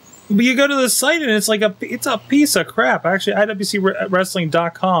 But you go to the site and it's like it's a piece of crap. Actually,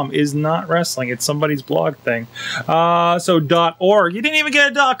 IWCWrestling.com is not wrestling. It's somebody's blog thing. So .org. You didn't even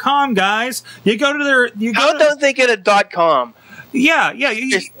get a .com, guys. You go to their. How don't they get a .com? Yeah.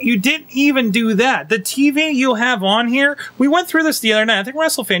 You didn't even do that. The TV you have on here, we went through this the other night. I think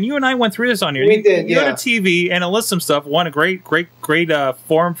Wrestlefan, you and I went through this on here. We did, You go to TV and it lists some stuff. One, a great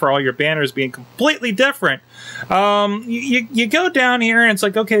form for all your banners being completely different. You go down here and it's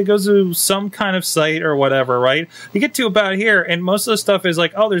like, okay, it goes to some kind of site or whatever, right? You get to about here and most of the stuff is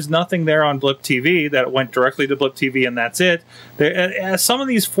like, oh, there's nothing there on Blip TV that went directly to Blip TV and that's it. Some of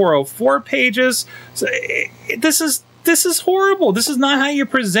these 404 pages, this is horrible. This is not how you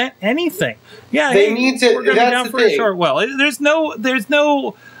present anything. Yeah, they need to. We're going to be down for a short while. There's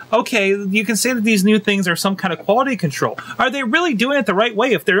no. Okay, you can say that these new things are some kind of quality control. Are they really doing it the right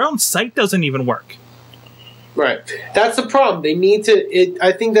way if their own site doesn't even work? Right. That's the problem. They need to.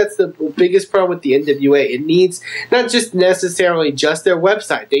 I think that's the biggest problem with the NWA. It needs not just necessarily just their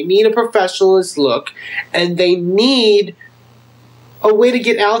website. They need a professionalist look, and they need a way to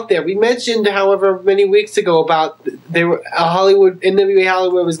get out there. We mentioned, however, many weeks ago about NWA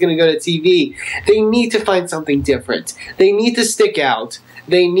Hollywood was going to go to TV. They need to find something different. They need to stick out.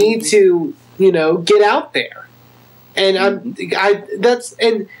 They need to, get out there. And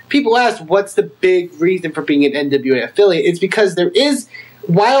and people ask, what's the big reason for being an NWA affiliate? It's because there is,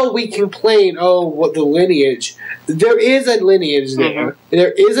 while we complain, what the lineage, there is a lineage there.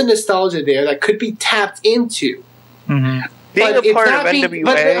 There is a nostalgia there that could be tapped into. Being a part of NWA.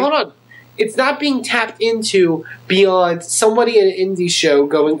 But hold on. It's not being tapped into beyond somebody at an indie show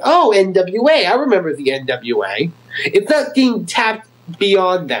going, oh, NWA, I remember the NWA. It's not being tapped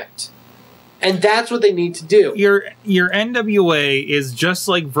beyond that. And that's what they need to do. Your NWA is just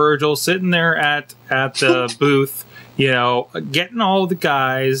like Virgil sitting there at the booth, You know, getting all the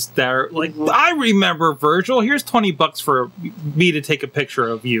guys that are like, I remember Virgil, here's $20 for me to take a picture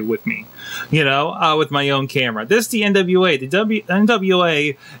of you with me, you know, with my own camera. This is the NWA. The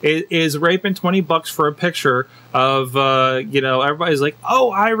NWA is raping $20 for a picture of, you know, everybody's like,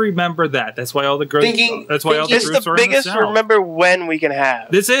 oh, I remember that. That's why all the groups, that's why all the groups are in the biggest South. remember when we can have.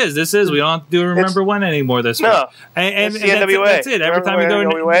 This is. We don't have to do remember when anymore this week. No. And it's the NWA. That's it.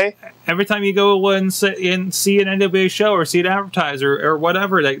 Every time you go and see an NWA show or see an advertiser or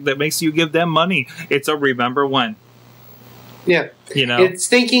whatever that makes you give them money, it's a remember when. Yeah. You know, it's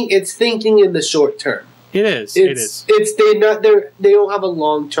thinking in the short term. It is. They don't have a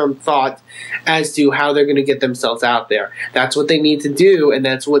long-term thought as to how they're going to get themselves out there. That's what they need to do, and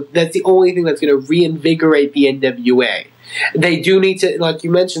that's the only thing that's going to reinvigorate the NWA. They do need to, like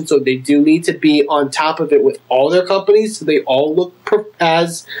you mentioned, so they do need to be on top of it with all their companies, so they all look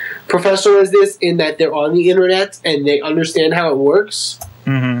as professional as this, in that they're on the internet and they understand how it works.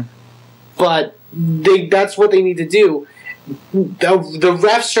 Mm-hmm. But that's what they need to do. The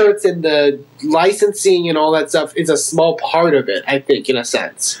ref shirts and the licensing and all that stuff is a small part of it, I think, in a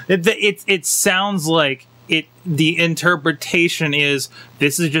sense. It sounds like the interpretation is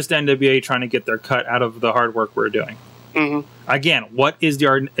this is just NWA trying to get their cut out of the hard work we're doing. Mm-hmm. Again, what is the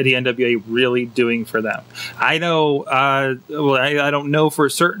NWA really doing for them? I know, I don't know for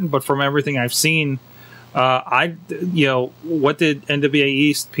certain, but from everything I've seen, what did NWA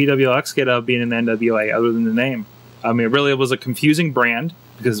East PWX get out of being in the NWA other than the name? I mean, really, it was a confusing brand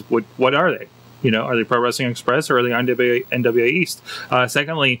because what are they? You know, are they Pro Wrestling Express or are they NWA East?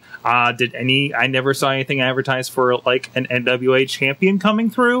 Secondly, I never saw anything advertised for like an NWA champion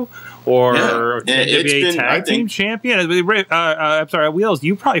coming through or NWA tag team champion. I'm sorry, Wheelz,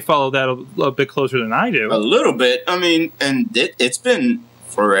 you probably follow that a bit closer than I do. A little bit. I mean, and it's been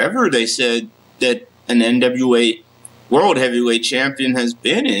forever. They said that an NWA World Heavyweight Champion has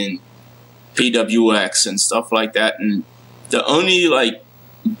been in PWX and stuff like that, and the only like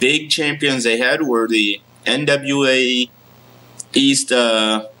big champions they had were the NWA East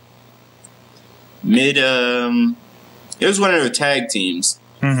mid. It was one of the tag teams,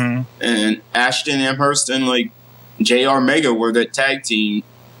 and Ashton Amherst and like JR Mega were the tag team,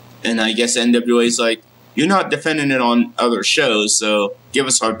 and I guess NWA's like, you're not defending it on other shows, so give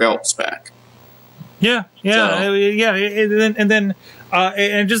us our belts back. And then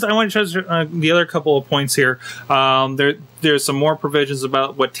I want to show the other couple of points here. There's some more provisions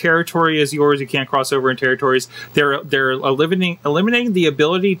about what territory is yours. You can't cross over in territories. They're eliminating the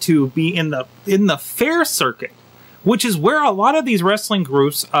ability to be in the fair circuit, which is where a lot of these wrestling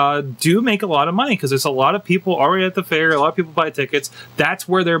groups do make a lot of money, because there's a lot of people already at the fair. A lot of people buy tickets. That's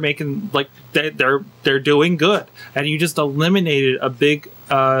where they're making, like, they're doing good. And you just eliminated a big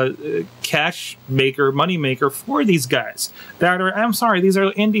cash maker, money maker for these guys. I'm sorry, these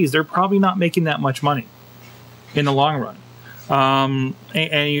are indies. They're probably not making that much money in the long run.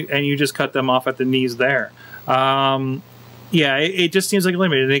 And you just cut them off at the knees there. It just seems like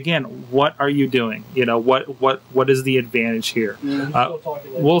limited. And again, what are you doing? You know, what is the advantage here?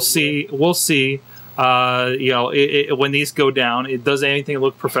 We'll see. When these go down, does anything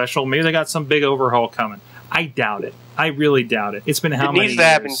look professional? Maybe they got some big overhaul coming. I doubt it. I really doubt it. It's been how many years? It needs to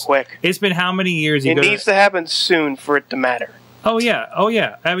happen quick. It's been how many years? It needs to happen soon for it to matter. Oh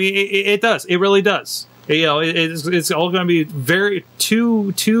yeah. I mean, it does. It really does. You know, it's all going to be very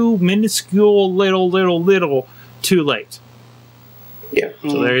too minuscule, little too late. Yeah.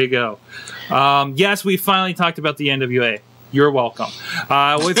 So there you go. Yes, we finally talked about the NWA. You're welcome.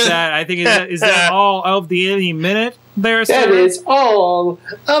 With that, I think is that all of the Indie Minute there, sir? That is all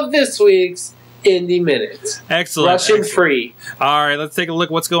of this week's Indie Minute. Excellent. Russian free. All right, let's take a look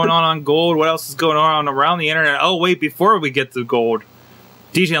at what's going on Gold. What else is going on around the internet? Oh, wait, before we get to Gold,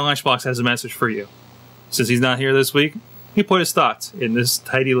 DJ Lunchbox has a message for you. Since he's not here this week, he put his thoughts in this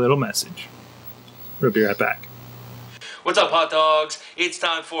tidy little message. We'll be right back. What's up, hot dogs? It's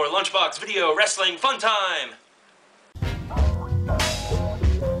time for Lunchbox Video Wrestling Fun Time!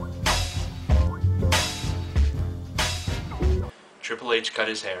 Triple H cut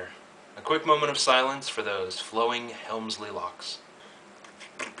his hair. A quick moment of silence for those flowing Helmsley locks.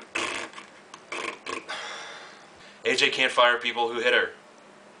 AJ can't fire people who hit her.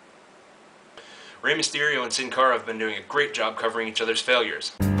 Rey Mysterio and Sin Cara have been doing a great job covering each other's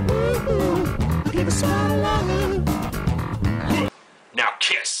failures. Now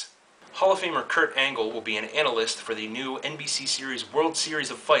kiss! Hall of Famer Kurt Angle will be an analyst for the new NBC series World Series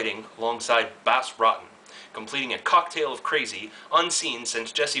of Fighting alongside Bass Rotten, completing a cocktail of crazy, unseen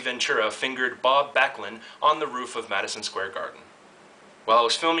since Jesse Ventura fingered Bob Backlund on the roof of Madison Square Garden. While I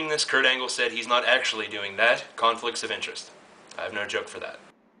was filming this, Kurt Angle said he's not actually doing that. Conflicts of interest. I have no joke for that.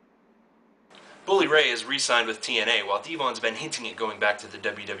 Bully Ray has re-signed with TNA, while Devon's been hinting at going back to the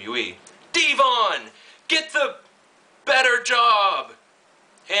WWE. Devon! Get the better job!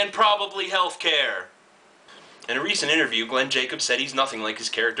 And probably healthcare. In a recent interview, Glenn Jacobs said he's nothing like his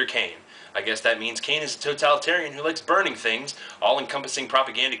character Kane. I guess that means Kane is a totalitarian who likes burning things, all-encompassing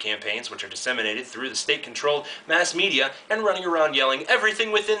propaganda campaigns which are disseminated through the state-controlled mass media and running around yelling,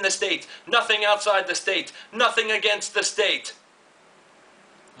 everything within the state, nothing outside the state, nothing against the state.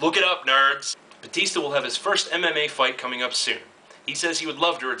 Look it up, nerds. Batista will have his first MMA fight coming up soon. He says he would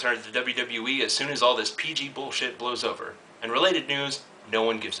love to return to the WWE as soon as all this PG bullshit blows over. And related news, no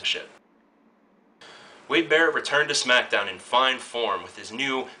one gives a shit. Wade Barrett returned to SmackDown in fine form with his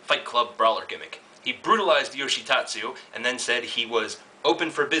new Fight Club brawler gimmick. He brutalized Yoshitatsu and then said he was open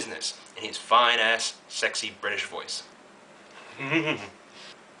for business in his fine-ass, sexy British voice.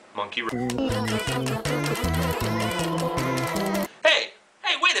 Monkey. Hey,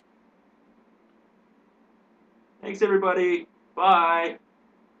 wait a... Thanks, everybody. Bye.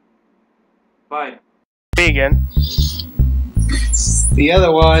 Bye. Me again. The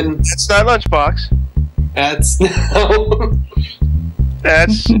other one. That's not Lunchbox. That's no.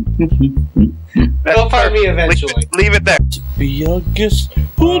 That's They'll find me eventually. Leave it there. Be a guest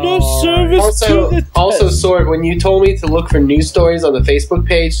for the service to the Also, Sorg, when you told me to look for news stories on the Facebook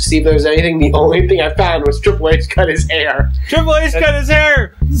page to see if there was anything, the only thing I found was Triple H cut his hair. Triple H cut his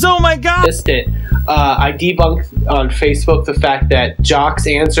hair! Oh my god! Missed it. I debunked on Facebook the fact that Jock's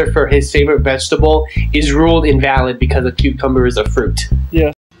answer for his favorite vegetable is ruled invalid because a cucumber is a fruit.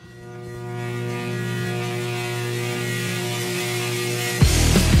 Yeah.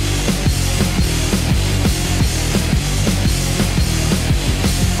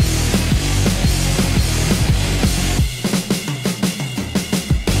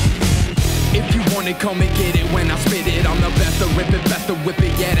 Come and get it when I spit it. I'm the best to rip it, best to whip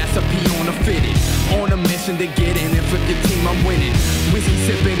it. Yeah, that's a P on a fitted. On a mission to get in and flip your team, I'm winning. Whiskey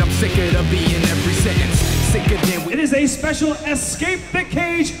sipping, I'm sicker to be in every sentence. Sicker than It is a special Escape the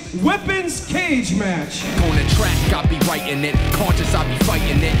Cage Weapons Cage match. On the track, I be writing it. Conscious, I be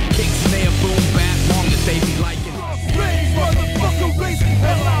fighting it. Kick, snare, boom, bap, long as they be liking it. Raise, motherfucker, raise,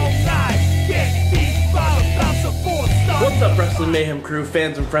 hell all night. Get these bottles, I'm support. What's up, Wrestling Mayhem crew,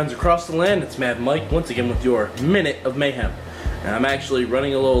 fans and friends across the land? It's Mad Mike once again with your Minute of Mayhem. And I'm actually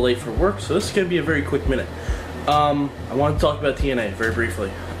running a little late for work, so this is going to be a very quick minute. I want to talk about TNA very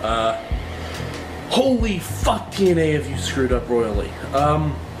briefly. Holy fuck, TNA, have you screwed up royally.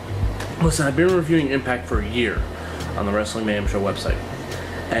 Listen, I've been reviewing Impact for a year on the Wrestling Mayhem Show website.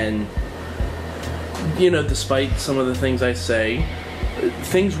 And, you know, despite some of the things I say,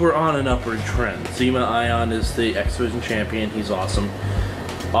 things were on an upward trend. Zema Ion is the X Division champion. He's awesome.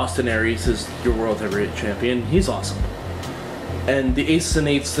 Austin Aries is your World Heavyweight champion. He's awesome. And the Aces and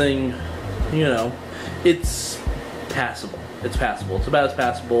Eights thing, you know, it's passable. It's passable. It's about as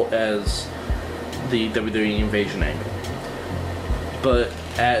passable as the WWE Invasion angle. But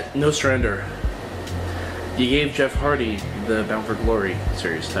at No Surrender, you gave Jeff Hardy the Bound for Glory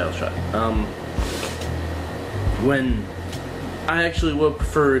series title shot. When I actually would have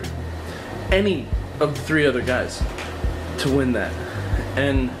preferred any of the three other guys to win that.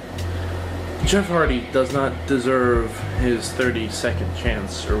 And Jeff Hardy does not deserve his 30-second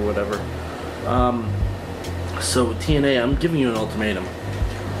chance or whatever. So TNA, I'm giving you an ultimatum.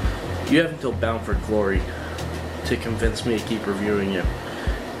 You have until Bound for Glory to convince me to keep reviewing you.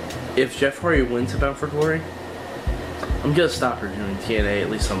 If Jeff Hardy wins at Bound for Glory, I'm gonna stop reviewing TNA, at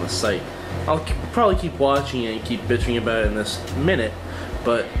least on the site. I'll probably keep watching it and keep bitching about it in this minute,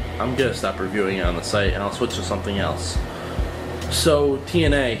 but I'm gonna stop reviewing it on the site and I'll switch to something else. So,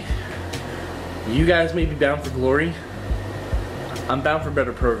 TNA, you guys may be bound for glory. I'm bound for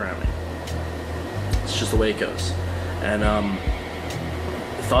better programming. It's just the way it goes. And,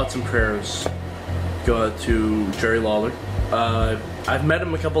 thoughts and prayers go out to Jerry Lawler. I've met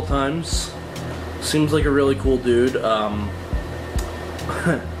him a couple times. Seems like a really cool dude.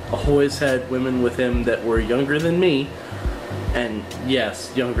 Always had women with him that were younger than me, and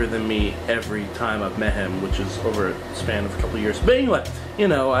yes, younger than me every time I've met him, which is over a span of a couple years. But anyway, you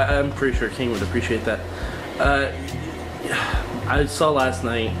know, I'm pretty sure King would appreciate that. I saw last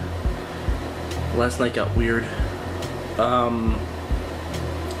night. Last night got weird.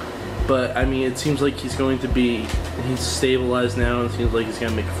 But I mean, it seems like he's stabilized now, and it seems like he's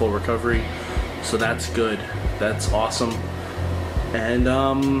gonna make a full recovery. So that's good. That's awesome. And,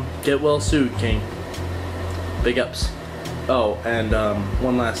 get well soon, King. Big ups. Oh, and,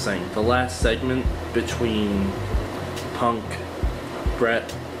 one last thing. The last segment between Punk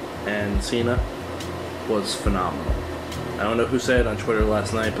Brett and Cena was phenomenal. I don't know who said it on Twitter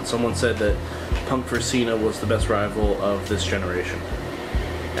last night, but someone said that Punk vs. Cena was the best rival of this generation.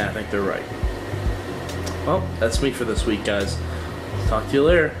 And I think they're right. Well, that's me for this week, guys. Talk to you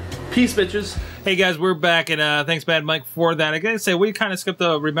later. Peace, bitches. Hey guys, we're back, and thanks, Bad Mike, for that. I gotta say, we kind of skipped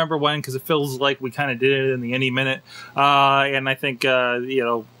the Remember When because it feels like we kind of did it in the any minute, and I think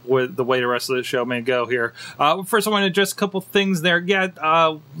with the way the rest of the show may go here. First, I want to address a couple things there. Yeah,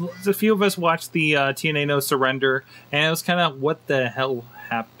 a few of us watched the TNA No Surrender, and it was kind of what the hell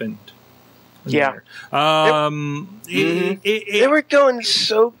happened. Yeah. They were going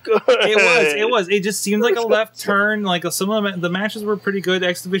so good. It was. It just seemed like a left turn. Like some of the matches were pretty good.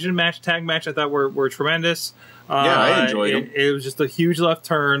 X Division match, tag match, I thought were tremendous. I enjoyed them. It was just a huge left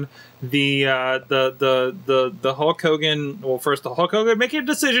turn. The Hulk Hogan. Well, first the Hulk Hogan making a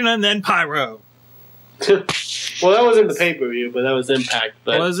decision, and then Pyro. Well, that wasn't the pay-per-view, but that was Impact.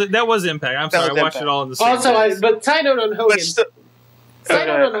 But that was Impact. I'm sorry, I watched it all in the same Also, but side note on Hogan.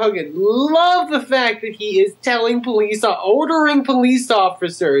 Hogan, love the fact that he is telling ordering police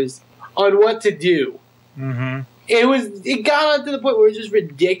officers on what to do. Mm-hmm. It got on to the point where it was just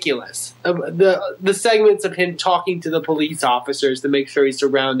ridiculous. The segments of him talking to the police officers to make sure he's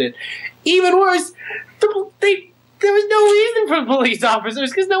surrounded. Even worse, there was no reason for police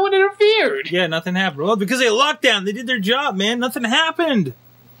officers because no one interfered. Yeah, nothing happened. Well, because they locked down. They did their job, man. Nothing happened.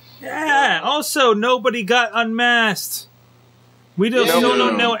 Yeah. Also, nobody got unmasked. We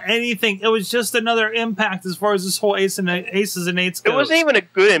don't know anything. It was just another Impact as far as this whole Aces and Eights goes. It wasn't even a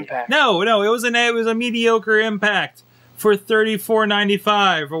good Impact. No, it was a mediocre Impact for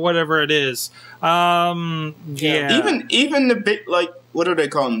 $34.95 or whatever it is. Yeah. Even the bit, like, what do they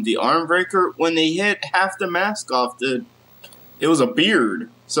call them? The arm breaker. When they hit half the mask off, it was a beard.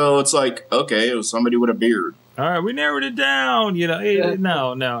 So it's like, okay, it was somebody with a beard. All right, we narrowed it down.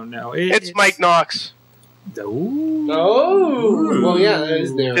 No. It's Mike Knox. Oh, well, yeah, that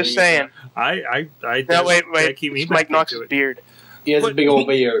is there. Just saying. Wait. It's Mike Knox's beard. He has a big old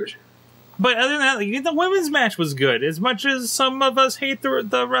beard. But other than that, the women's match was good. As much as some of us hate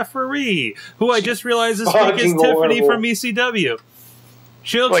the referee, who I just realized this week is Tiffany from ECW.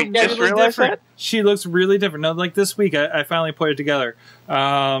 She looks really different. She looks really different. No, like this week, I finally put it together.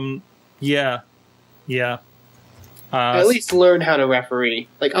 Yeah. At least learn how to referee.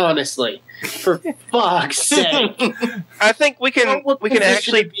 Like, honestly, for fuck's sake. I think we can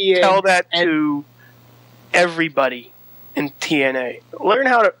actually tell that to everybody in TNA. Learn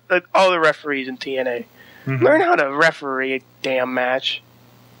how to all the referees in TNA. Mm-hmm. Learn how to referee a damn match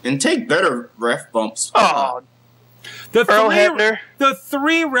and take better ref bumps. Oh, the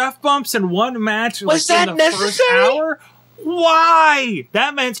three ref bumps in one match was that in the necessary? First hour. Why?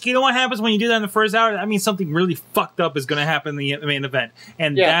 That means, you know what happens when you do that in the first hour? That means something really fucked up is going to happen in the main event.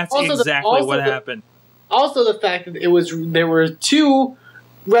 And that's exactly what happened. Also the fact that there were two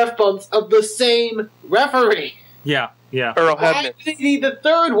ref bumps of the same referee. Yeah. Earl Why Hebner. did he need the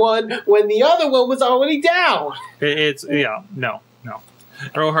third one when the other one was already down? No.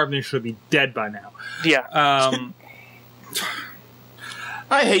 Earl Hebner should be dead by now. Yeah.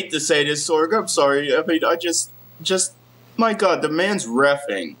 I hate to say this, Sorg. I'm sorry. I mean, I just my God, the man's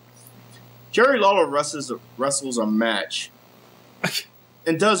reffing. Jerry Lawler wrestles a match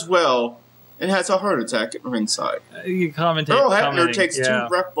and does well and has a heart attack at ringside. You commentate. Earl Hebner takes two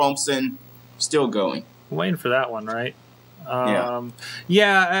ref bumps and still going. Waiting for that one, right? So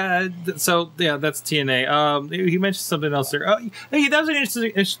that's TNA. He mentioned something else there. Hey, that was an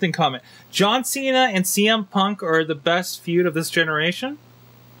interesting comment. John Cena and CM Punk are the best feud of this generation.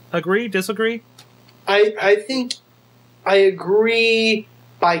 Agree? Disagree? I think I agree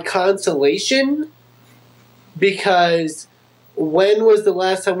by consolation, because when was the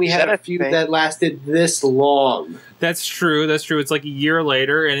last time we had a feud that lasted this long? That's true. It's like a year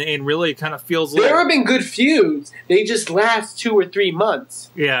later, and really it kind of feels like... There have been good feuds. They just last 2 or 3 months.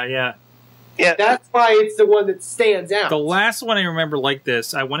 Yeah. That's why it's the one that stands out. The last one I remember like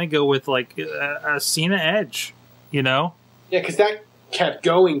this, I want to go with like a Cena Edge, you know? Yeah, because that kept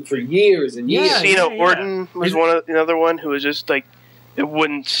going for years and years. Cena Orton was another one who was just like, it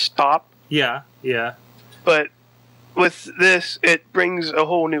wouldn't stop. Yeah. But with this, it brings a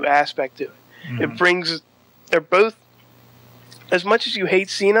whole new aspect to it. Mm-hmm. They're both, as much as you hate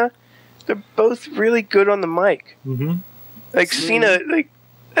Cena, they're both really good on the mic. Mm-hmm. Like Cena, like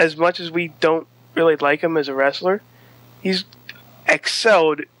as much as we don't really like him as a wrestler, he's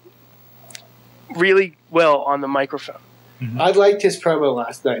excelled really well on the microphone. Mm-hmm. I liked his promo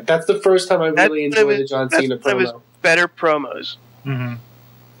last night. That's the first time I really enjoyed the John Cena promo. It was better promos. Mm-hmm.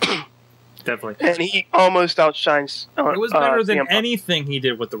 definitely. And he almost outshines. It was better than CM Punk. anything he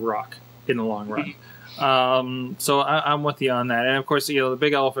did with The Rock in the long run. So I'm with you on that. And of course, the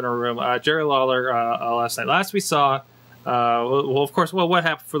big elephant in the room, Jerry Lawler last night. Last we saw, of course, what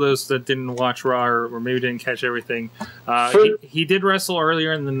happened for those that didn't watch Raw or maybe didn't catch everything? He did wrestle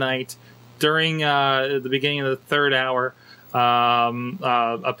earlier in the night during the beginning of the third hour.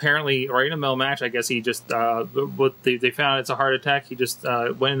 Apparently, right in the middle match, I guess he just they found it's a heart attack. He just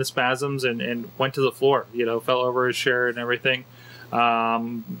went into spasms and went to the floor. Fell over his chair and everything.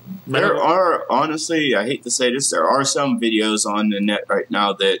 There are, honestly, I hate to say this, there are some videos on the net right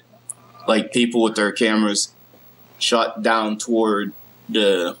now that, like, people with their cameras shot down toward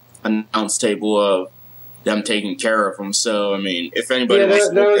the announce table of them taking care of them. So, I mean, if anybody wants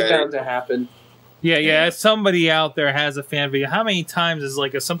to that look was at bound it, to happen. Yeah. Somebody out there has a fan video. How many times is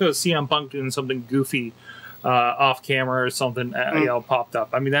something with CM Punk doing something goofy off camera or something popped up?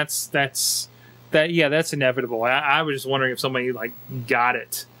 I mean, that's inevitable. I was just wondering if somebody got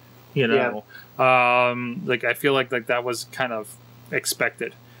it. I feel like that was kind of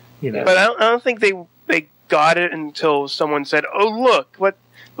expected. But I don't think they got it until someone said, "Oh, look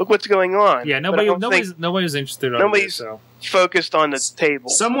what's going on." Yeah, nobody's interested. Nobody's focused on the table.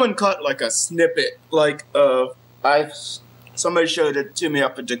 someone cut like a snippet, somebody showed it to me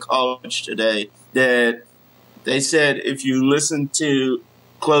up at the college today, that they said if you listen to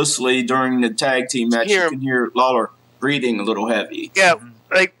closely during the tag team match, you can hear Lawler breathing a little heavy. Yeah,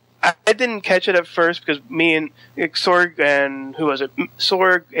 I didn't catch it at first because me and Sorg and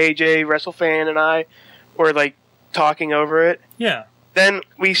Sorg, AJ, Wrestlefan, and I were talking over it. Yeah. Then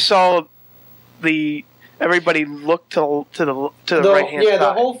we saw everybody look to the right hand side. Yeah,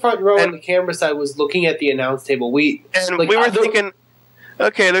 the whole front row on the camera side was looking at the announce table. We were thinking,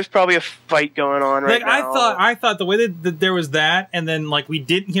 okay, there's probably a fight going on right now. I thought the way that there was that, and then we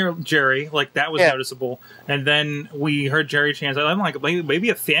didn't hear Jerry, that was noticeable, and then we heard Jerry chants. I'm like, maybe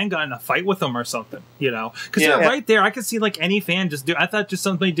a fan got in a fight with him or something, Because right there, I could see any fan just do. I thought just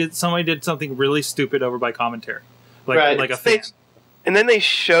somebody did something really stupid over by commentary, like a fan. And then they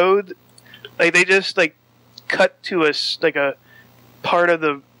showed, they just cut to a part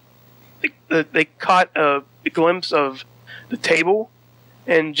of they caught a glimpse of the table.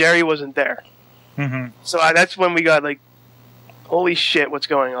 And Jerry wasn't there. Mm-hmm. So that's when we got holy shit, what's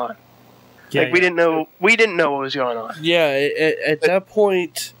going on? We didn't know what was going on. Yeah, at that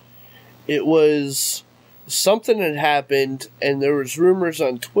point, it was something had happened, and there was rumors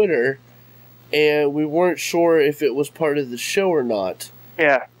on Twitter, and we weren't sure if it was part of the show or not.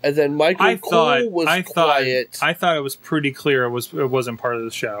 Yeah. And then Michael Cole was quiet. I thought it was pretty clear it wasn't part of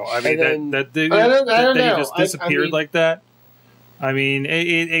the show. I mean, that he just disappeared like that. I mean,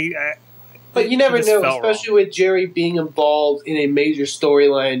 but you never know, especially with Jerry being involved in a major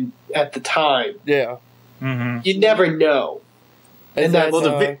storyline at the time. Yeah. Mm-hmm. You never know. And that's,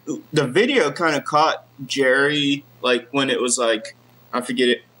 the video kind of caught Jerry, when it was I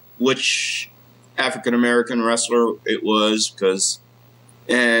forget which African-American wrestler it was,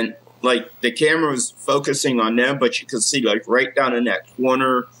 and the camera was focusing on them, but you could see right down in that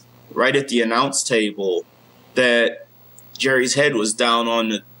corner, right at the announce table, that Jerry's head was down on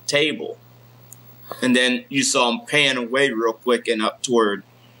the table. And then you saw him pan away real quick and up toward,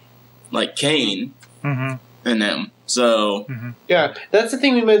 Kane and them. So... Yeah, that's the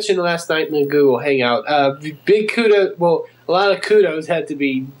thing we mentioned last night in the Google Hangout. Big kudos... Well, a lot of kudos had to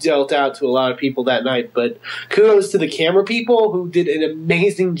be dealt out to a lot of people that night, but kudos to the camera people who did an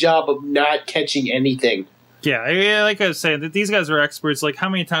amazing job of not catching anything. Yeah, like I was saying, that these guys are experts. How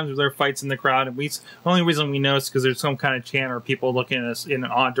many times were there fights in the crowd? And the only reason we know is because there's some kind of chant or people looking at us in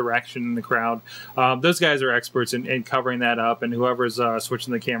an odd direction in the crowd. Those guys are experts in covering that up, and whoever's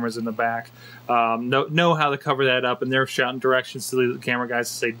switching the cameras in the back know how to cover that up, and they're shouting directions to the camera guys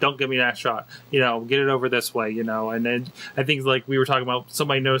to say, "Don't give me that shot. Get it over this way." And then I think we were talking about,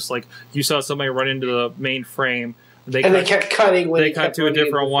 somebody noticed you saw somebody run into the main frame. They kept cutting. They cut to a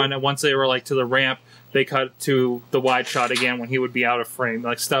different one, and once they were to the ramp, they cut to the wide shot again when he would be out of frame,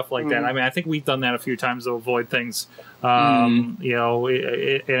 stuff like that. I mean, I think we've done that a few times to avoid things, in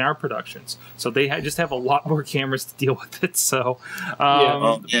our productions. So they just have a lot more cameras to deal with it. So,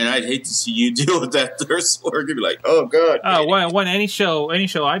 and I'd hate to see you deal with that. Sorg, you'd be like, oh god. When any show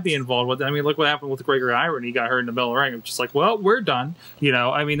I'd be involved with. I mean, look what happened with Gregory Iron. He got hurt in the middle of the ring. I'm just well, we're done.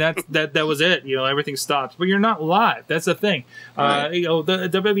 I mean, that was it. Everything stops. But you're not live. That's the thing. Right. The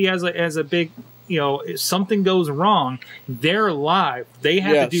WWE has a big if something goes wrong, they're live. They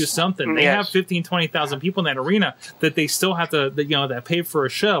have to do something. They have 15, 20,000 people in that arena that they still have to, that pay for a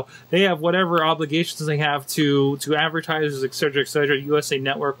show. They have whatever obligations they have to advertisers, et cetera, USA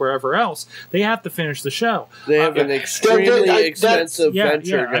Network, wherever else. They have to finish the show. They have an extremely expensive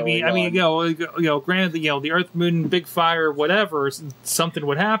venture going on. Granted, the Earth, Moon, Big Fire, whatever, something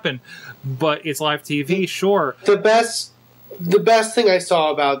would happen, but it's live TV, sure. The best thing I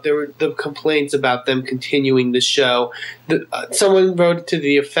saw about the complaints about them continuing the show. Someone wrote to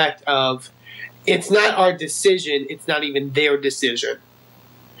the effect of, "It's not our decision. It's not even their decision.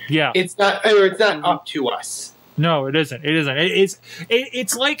 Yeah, it's not up to us." No, it isn't. It isn't.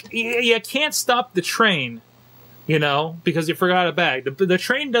 It's like you can't stop the train, because you forgot a bag. The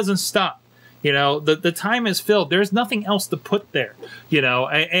train doesn't stop. The time is filled. There's nothing else to put there,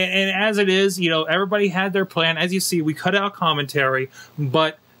 and as it is, everybody had their plan. As you see, we cut out commentary,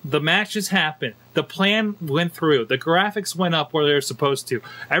 but the matches happened. The plan went through. The graphics went up where they're supposed to.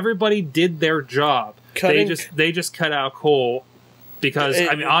 Everybody did their job. They just cut out Cole because,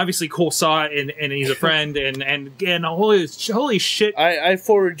 obviously Cole saw it and he's a friend and holy shit. I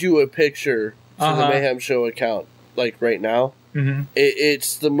forward you a picture from the Mayhem Show account, like right now. Mm-hmm.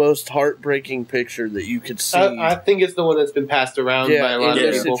 It's the most heartbreaking picture that you could see. I think it's the one that's been passed around by a lot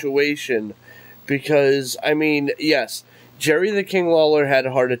of people. Situation, because yes, Jerry the King Lawler had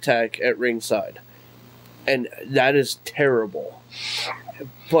a heart attack at ringside, and that is terrible.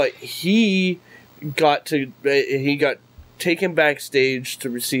 But he got taken backstage to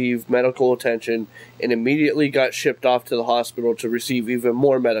receive medical attention, and immediately got shipped off to the hospital to receive even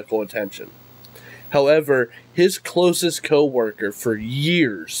more medical attention. However, his closest co-worker for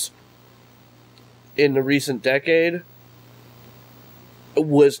years in the recent decade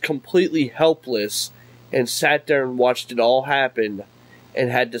was completely helpless and sat there and watched it all happen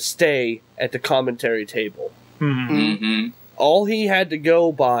and had to stay at the commentary table. Mm-hmm. Mm-hmm. All he had to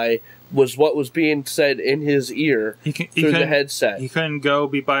go by was what was being said in his ear through the headset. He couldn't go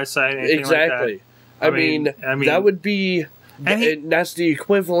be by side anything exactly. like that. I mean, that would be... And that's the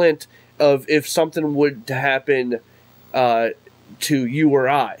equivalent of if something would happen to you or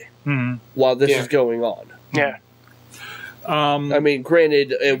I while this is going on. Yeah.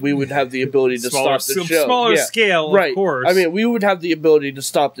 Granted, we would have the ability to stop the show. Smaller scale, right. Of course. We would have the ability to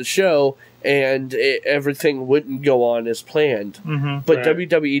stop the show and everything wouldn't go on as planned. Mm-hmm. But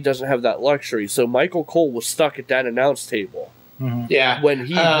WWE doesn't have that luxury, so Michael Cole was stuck at that announce table. Mm-hmm. Yeah, when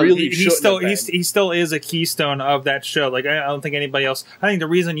he really he still is a keystone of that show. Like I don't think anybody else. I think the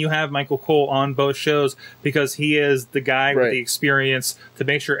reason you have Michael Cole on both shows because he is the guy with the experience to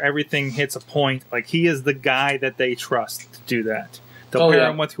make sure everything hits a point. Like he is the guy that they trust to do that. They'll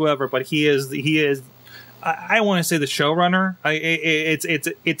pair him with whoever, but he is. I want to say the showrunner.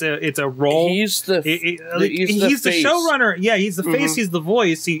 It's a role. He's the showrunner. Yeah, he's the face. He's the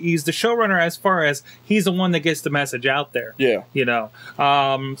voice. He's the showrunner as far as he's the one that gets the message out there. Yeah,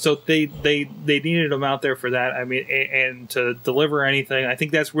 So they needed him out there for that. And to deliver anything. I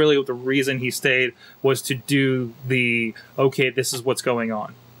think that's really the reason he stayed was to do this is what's going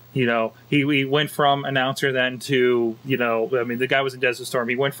on. He went from announcer then to, the guy was in Desert Storm.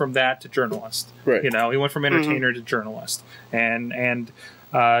 He went from that to journalist. Right. He went from entertainer to journalist. And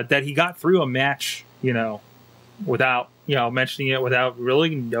that he got through a match, without, mentioning it, without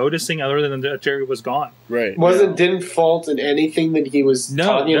really noticing other than that Jerry was gone. Right. Didn't fault in anything that he was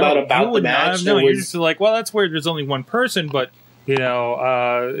talking about the match. You're just like, well, that's weird. There's only one person, but, what's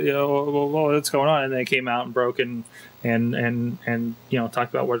going on? And they came out and broke and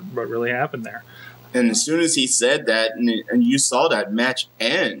talked about what really happened there. And as soon as he said that, and you saw that match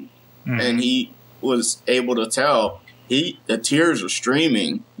end, and he was able to tell, the tears were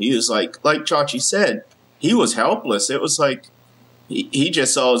streaming. He was like Chachi said, he was helpless. It was like he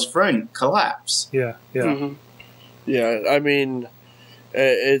just saw his friend collapse. Yeah, yeah, yeah.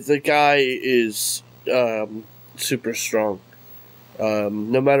 The guy is super strong.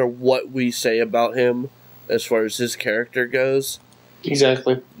 No matter what we say about him, as far as his character goes.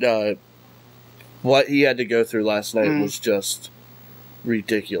 Exactly. What he had to go through last night was just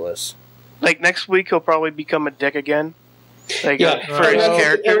ridiculous. Like, next week, he'll probably become a dick again. For his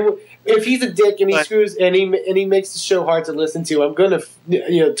character. If he's a dick and he screws and he makes the show hard to listen to, I'm gonna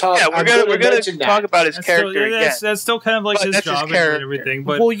talk. Yeah, we're gonna talk about his character again. That's still kind of like his job and everything.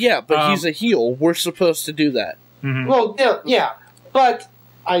 But he's a heel. We're supposed to do that. Mm-hmm. Well, yeah, but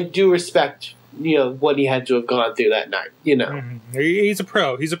I do respect what he had to have gone through that night. He's a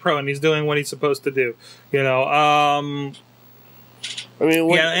pro. He's a pro, and he's doing what he's supposed to do. And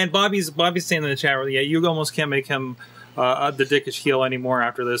Bobby's saying in the chat, you almost can't make him the dickish heel anymore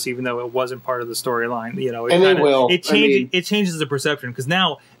after this, even though it wasn't part of the storyline. You know, And they will. It changes the perception because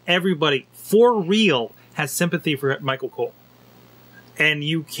now everybody for real has sympathy for Michael Cole, and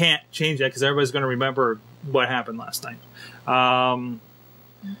you can't change that because everybody's going to remember what happened last night.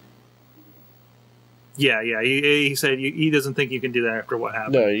 He said he doesn't think you can do that after what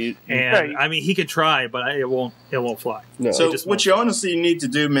happened. No, I mean, he could try, but it won't fly. No. So what you honestly need to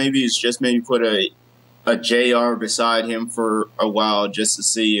do maybe is just maybe put a JR beside him for a while just to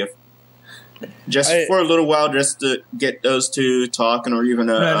see if for a little while just to get those two talking, or even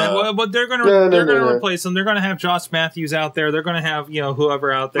but they're gonna replace them. They're gonna have Josh Matthews out there. They're gonna have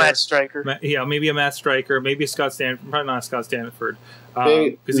whoever out there. Matt Stryker. Maybe a Matt Stryker. Maybe a Scott Stanford. Probably not Scott Stanford.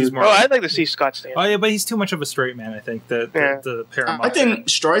 Because he's more. Oh, I'd like to see Scott Stanford. Oh yeah, but he's too much of a straight man. I think the Paramount. I think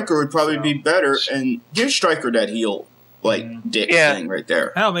Stryker would probably be better, and give Stryker that heel dick thing right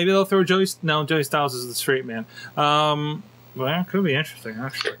there. Hell, maybe they'll throw Joey. No, Joey Styles is the straight man. Well, that could be interesting,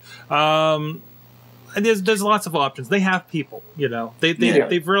 actually. There's lots of options. They have people,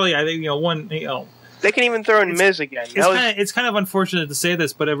 They've really, I think, They can even throw in Miz again. It's kind of unfortunate to say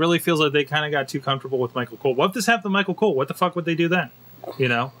this, but it really feels like they kind of got too comfortable with Michael Cole. What if this happened to Michael Cole? What the fuck would they do then?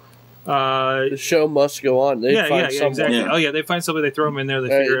 The show must go on. Exactly. Yeah. Oh yeah, they find somebody, they throw them in there, they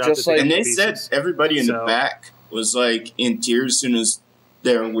figure it out. And they said everybody in the back was in tears as soon as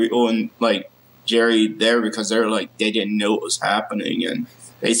they're and Jerry there, because they're they didn't know what was happening, and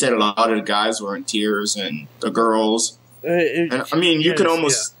they said a lot of the guys were in tears and the girls. And I mean, you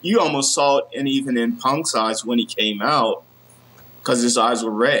almost saw it, and even in Punk's eyes when he came out, because his eyes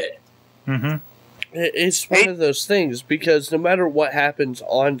were red. Mm-hmm. It's one of those things, because no matter what happens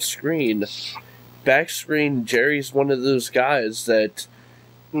on screen, back screen, Jerry's one of those guys that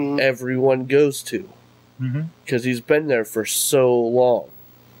everyone goes to, because he's been there for so long.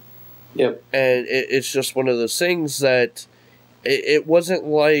 Yep. And it's just one of those things that it wasn't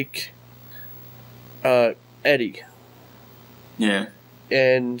like Eddie. Yeah.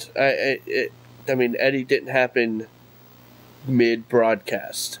 And I mean, Eddie didn't happen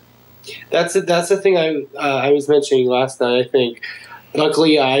mid-broadcast. That's the thing I was mentioning last night, I think.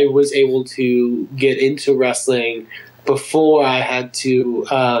 Luckily, I was able to get into wrestling before I had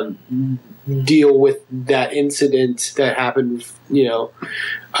to deal with that incident that happened,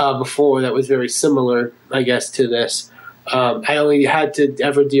 before, that was very similar, I guess, to this. I only had to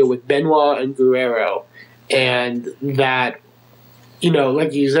ever deal with Benoit and Guerrero, and that,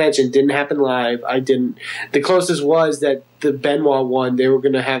 like you mentioned, didn't happen live. The closest was that the Benoit one, they were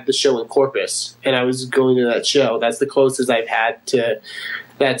going to have the show in Corpus, and I was going to that show. That's the closest I've had to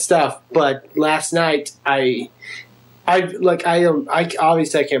that stuff. But last night, I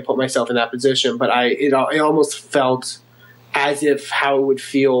obviously I can't put myself in that position, but it almost felt as if how it would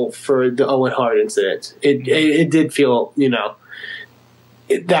feel for the Owen Hart incident. It did feel,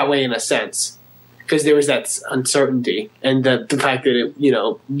 that way in a sense, because there was that uncertainty and the fact that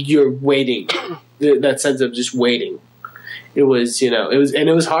you're waiting, that sense of just waiting. It was, it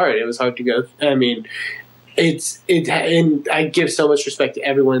was hard. It was hard to go. I mean, and I give so much respect to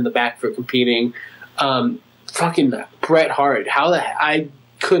everyone in the back for competing. Fucking Bret Hart. I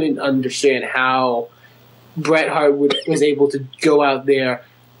couldn't understand how Bret Hart was able to go out there,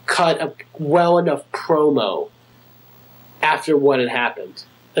 cut a well enough promo after what had happened,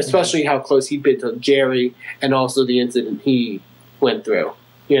 especially how close he'd been to Jerry and also the incident he went through.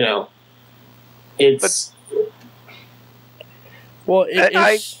 It's. Go ahead.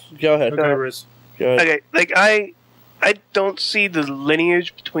 Okay, Rizz. Go ahead. Okay, I don't see the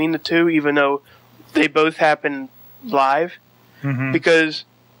lineage between the two, even though they both happen live, because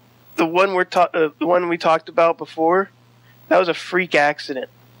the one we talked about before, that was a freak accident.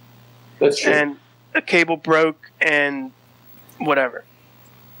 That's true. And a cable broke and whatever.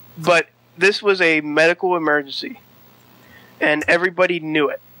 But this was a medical emergency, and everybody knew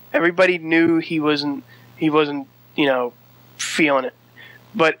it. Everybody knew he wasn't, feeling it.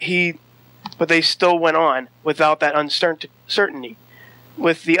 But they still went on without that uncertainty.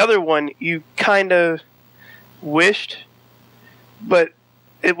 With the other one, you kind of wished, but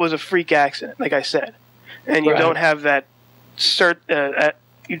it was a freak accident, like I said, and you don't have that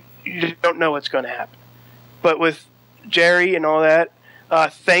you don't know what's going to happen. But with Jerry and all that,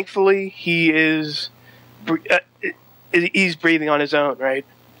 thankfully he's breathing on his own, right?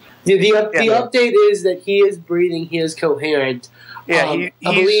 The update is that he is breathing, he is coherent. Yeah, I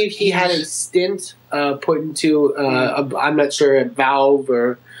believe he had a stent put into I'm not sure, a valve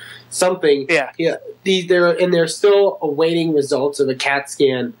or something. Yeah. They're still awaiting results of a CAT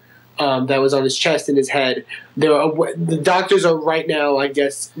scan that was on his chest and his head. The doctors are right now, I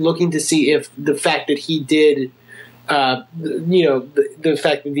guess, looking to see if the fact that he did the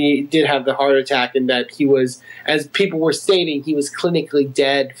fact that he did have the heart attack and that he was, as people were stating, he was clinically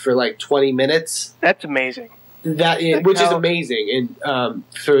dead for like 20 minutes. That's amazing. Which is amazing, and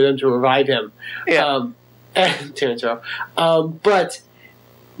for them to revive him. Yeah. Terrence Rowe. But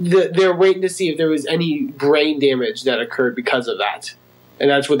they're waiting to see if there was any brain damage that occurred because of that, and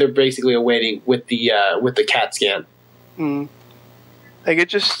that's what they're basically awaiting with the CAT scan. Mm. Like, it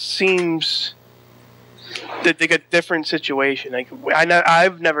just seems that like a different situation. Like,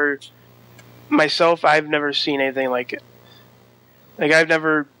 I've never seen anything like it. Like, I've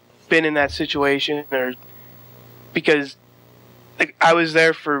never been in that situation, or because like I was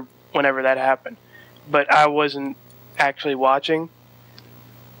there for whenever that happened, but I wasn't actually watching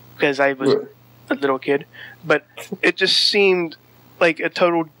because I was a little kid. But it just seemed like a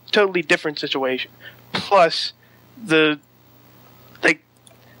totally different situation. Plus,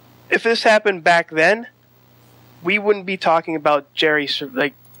 if this happened back then, we wouldn't be talking about Jerry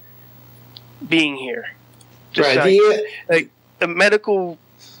like being here. Just like the medical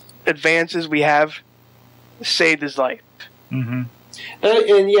advances we have saved his life. Mm-hmm.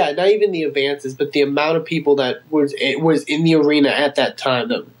 And not even the advances, but the amount of people that was in the arena at that time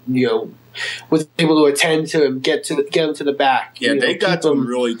that was able to attend to him, get him to the back. Yeah, they got to him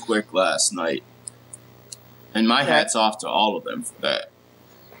really quick last night, and my hat's off to all of them for that.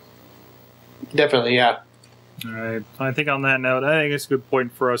 Definitely, yeah. All right. I think on that note, I think it's a good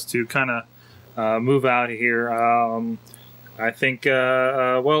point for us to kind of move out of here. I think,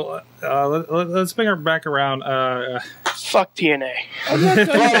 let's bring her back around. Fuck TNA.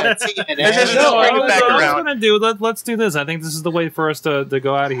 Let's do this. I think this is the way for us to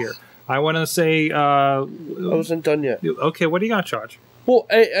go out of here. I want to say... I wasn't done yet. Okay, what do you got, Chachi? Well,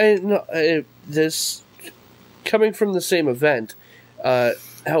 this... Coming from the same event,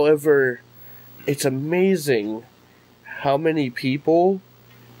 however... It's amazing how many people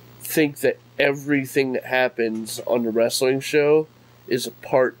think that everything that happens on the wrestling show is a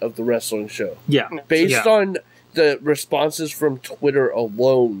part of the wrestling show. Yeah. Based on the responses from Twitter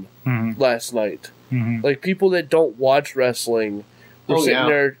alone last night. Mm-hmm. Like, people that don't watch wrestling were sitting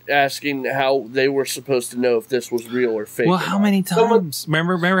there asking how they were supposed to know if this was real or fake. Well, how many times?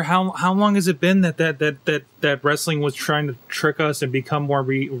 Remember how long has it been that wrestling was trying to trick us and become more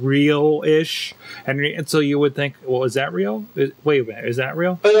real-ish? And so you would think, well, is that real? Wait a minute, is that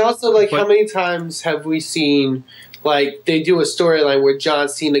real? But also, how many times have we seen, like, they do a storyline where John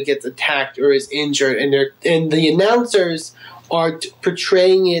Cena gets attacked or is injured, and the announcers are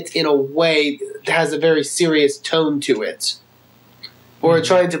portraying it in a way that has a very serious tone to it. Or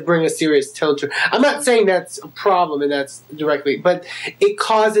trying to bring a serious tone to it. I'm not saying that's a problem, and that's directly, but it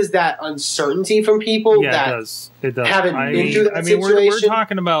causes that uncertainty from people that it does. haven't been through that situation.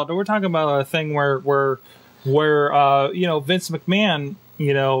 We're talking about a thing where Vince McMahon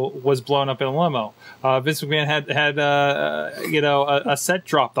was blown up in a limo. Vince McMahon had a set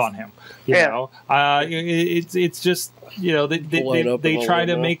dropped on him. It's just they try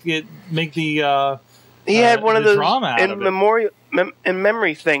to make the he had one of those drama in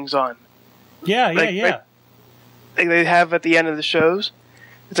memory things on. Yeah. Like they have at the end of the shows.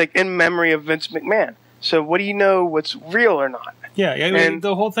 It's like in memory of Vince McMahon. So what do you know what's real or not? Yeah. And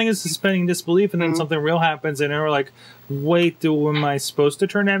the whole thing is suspending disbelief, and then something real happens, and they're like, "Wait, am I supposed to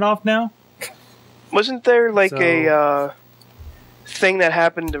turn that off now?" Wasn't there a thing that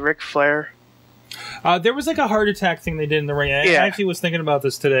happened to Ric Flair? There was like a heart attack thing they did in the ring. I actually was thinking about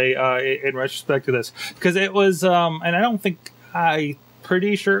this today in retrospect to this, because it was, and I'm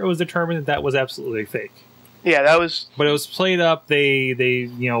pretty sure it was determined that was absolutely fake. Yeah, that was. But it was played up. They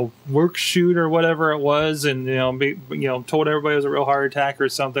work shoot or whatever it was, and told everybody it was a real heart attack or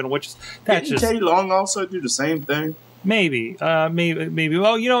something. Which didn't Teddy Long also do the same thing? Maybe.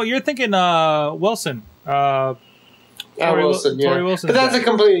 Well, you're thinking Wilson. Wilson, Tori Wilson, but that's a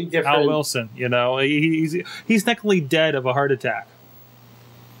completely different. Al Wilson, he's technically dead of a heart attack.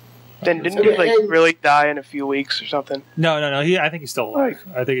 Then didn't he really die in a few weeks or something? No. I think he's still alive.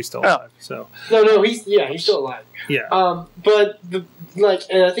 So no, he's still alive. Yeah. But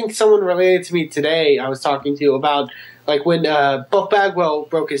and I think someone related to me today. I was talking to about when Buff Bagwell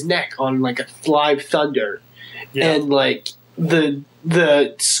broke his neck on a live Thunder, and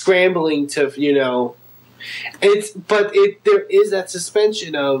the scrambling to there is that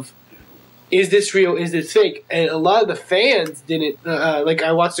suspension of, is this real? Is this fake? And a lot of the fans didn't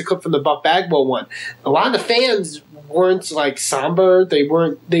I watched a clip from the Buff Bagwell one. A lot of the fans weren't somber. They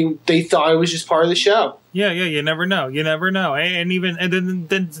weren't. They thought it was just part of the show. Yeah. You never know. And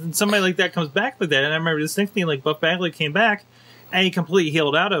then somebody like that comes back like that. And I remember distinctly Buff Bagwell came back, and he completely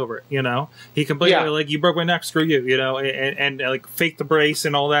healed out over it. You know, he completely like, you broke my neck, screw you. You know, and like faked the brace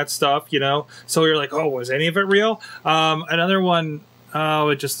and all that stuff. You know, so you're like, oh, was any of it real? Another one, oh,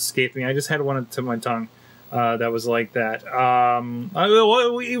 it just escaped me. I just had one to my tongue. That was like that.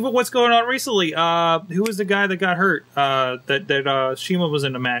 What's going on recently? Who was the guy that got hurt? That Shima was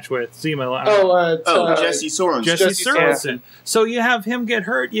in a match with? Zima. Jesse Sorensen. Jesse Sorensen. So you have him get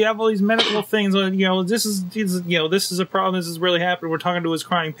hurt. You have all these medical things. You know, this is a problem. This is really happening. We're talking to his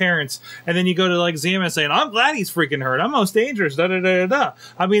crying parents, and then you go to like Zima saying, "I'm glad he's freaking hurt. I'm most dangerous." Da da da da.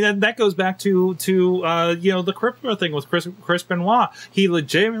 I mean, that goes back to the crypto thing with Chris Benoit. He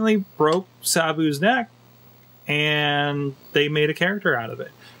legitimately broke Sabu's neck, and they made a character out of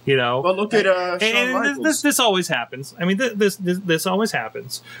it, you know. Well, look at Shawn Michaels. This always happens. I mean, this always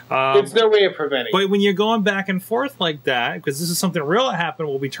happens. There's no way of preventing. But when you're going back and forth like that, because this is something real that happened,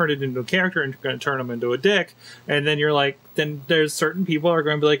 will be turned it into a character and going to turn him into a dick, and then you're like, then there's certain people are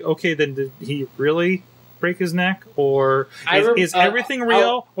going to be like, okay, then did he really break his neck, or is everything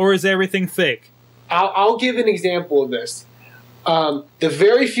real, or is everything fake? I'll give an example of this. The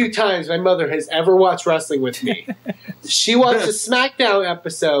very few times my mother has ever watched wrestling with me, she watched a SmackDown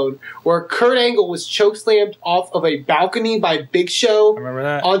episode where Kurt Angle was chokeslammed off of a balcony by Big Show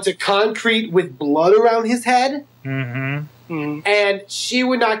onto concrete with blood around his head. Mm-hmm. And she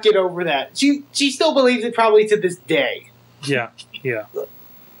would not get over that. She still believes it probably to this day. Yeah.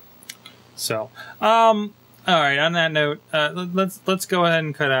 So, all right. On that note, let's go ahead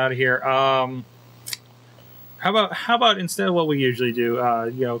and cut out of here. How about instead of what we usually do,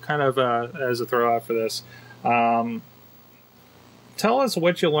 kind of as a throw out for this, tell us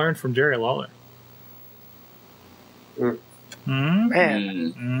what you learned from Jerry Lawler.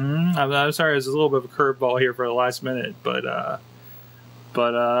 Man, I'm sorry, it's a little bit of a curveball here for the last minute, but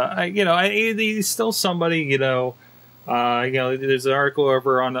he's still somebody. There's an article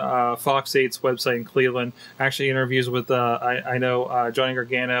over on Fox 8's website in Cleveland. Actually, interviews with I know Johnny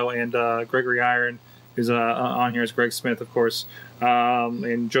Gargano and Gregory Iron. Who's on here is Greg Smith, of course,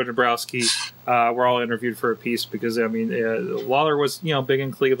 and Joe Dabrowski. We're all interviewed for a piece because, I mean, Lawler was, big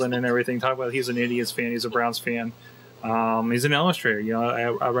in Cleveland and everything. Talk about he's an Indians fan, he's a Browns fan. He's an illustrator.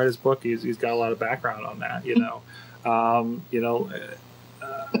 I read his book. He's got a lot of background on that.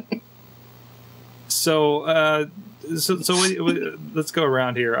 So let's go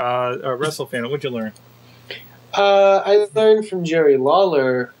around here. Wrestlefan, what'd you learn? I learned from Jerry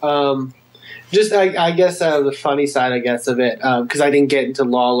Lawler. Just, I guess, the funny side, I guess, of it, because I didn't get into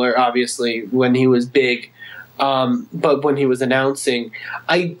Lawler, obviously, when he was big, but when he was announcing,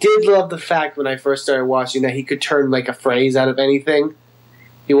 I did love the fact when I first started watching that he could turn, like, a phrase out of anything.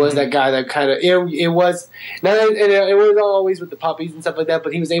 He was that guy that kind of, it was always with the puppies and stuff like that,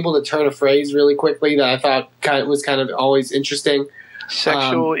 but he was able to turn a phrase really quickly that I thought was kind of always interesting.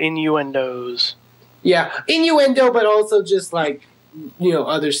 Sexual innuendos. Yeah, innuendo, but also just, like,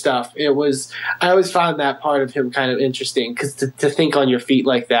 other stuff. I always found that part of him kind of interesting because to think on your feet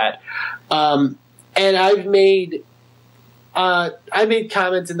like that. And I've made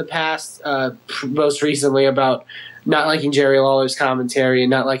comments in the past, most recently, about not liking Jerry Lawler's commentary and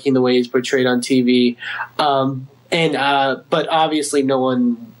not liking the way he's portrayed on TV. But obviously, no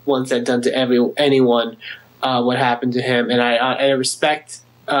one wants that done to anyone. What happened to him, and I respect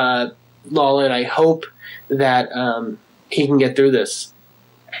Lawler, and I hope that he can get through this.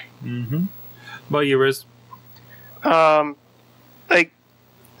 Mm-hmm. About you, Rizz? I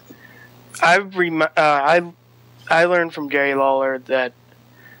learned from Jerry Lawler that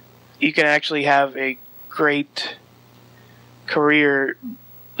you can actually have a great career,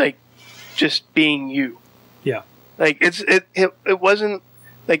 like, just being you. Yeah. Like, it wasn't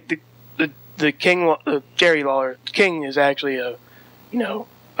like the King, Jerry Lawler. King is actually a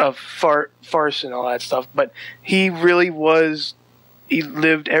farce and all that stuff, but he really was. He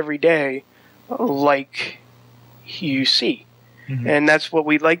lived every day like you see, and that's what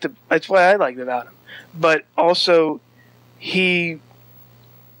we liked. That's what I liked about him. But also, he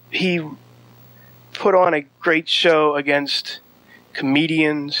put on a great show against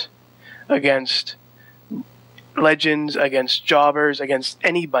comedians, against legends, against jobbers, against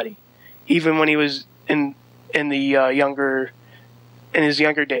anybody. Even when he was in his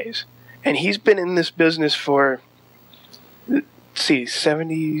younger days. And he's been in this business for,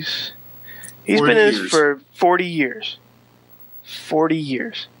 70s. He's been in this for 40 years. 40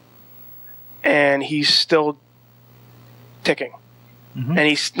 years. And he's still ticking. And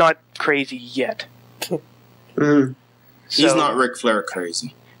he's not crazy yet. He's not Ric Flair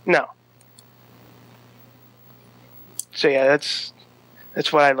crazy. No. So yeah, that's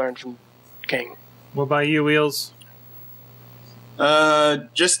what I learned from King. What about you, Wheelz?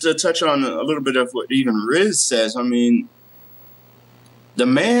 Just to touch on a little bit of what even Rizz says, I mean, the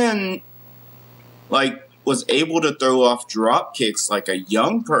man, like, was able to throw off drop kicks like a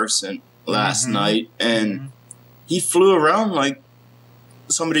young person last night, and he flew around like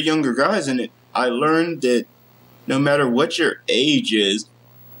some of the younger guys, and I learned that no matter what your age is,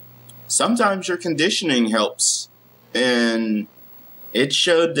 sometimes your conditioning helps, and it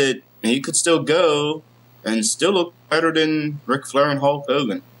showed that he could still go and still look better than Ric Flair and Hulk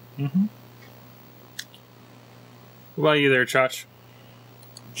Hogan. What about you there, Chach?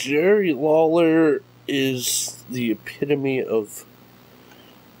 Jerry Lawler is the epitome of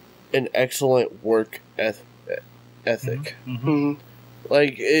an excellent work ethic.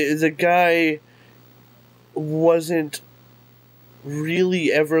 Like, the guy wasn't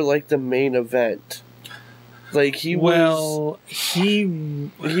really ever like the main event. Like, he would not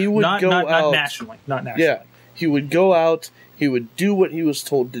go out. Not nationally. Yeah, he would go out. He would do what he was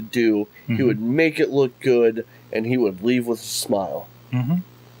told to do. He would make it look good, and he would leave with a smile.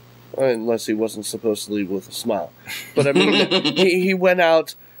 Unless he wasn't supposed to leave with a smile. But I mean, he went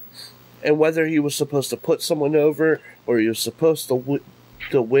out, and whether he was supposed to put someone over or he was supposed to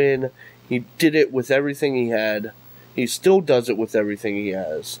win, he did it with everything he had. He still does it with everything he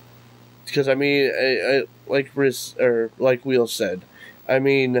has. Because I mean, like Rizz, or like Wheelz said, I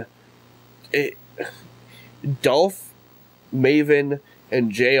mean, Dolph, Maven,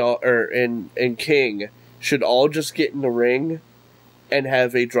 and and King should all just get in the ring and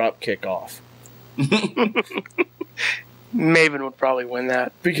have a drop kick off. Maven would probably win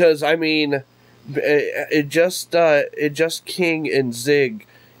that. Because I mean, it just King and Zig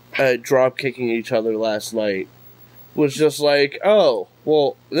drop kicking each other last night was just like, oh,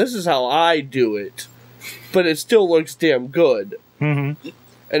 well, this is how I do it, but it still looks damn good, and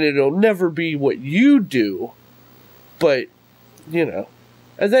it'll never be what you do, but you know.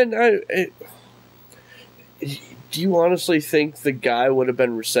 And then do you honestly think the guy would have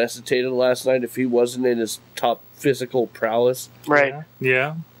been resuscitated last night if he wasn't in his top physical prowess? Right.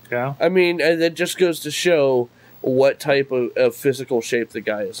 Yeah. I mean, and it just goes to show what type of physical shape the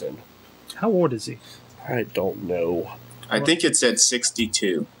guy is in. How old is he? I don't know. I think it said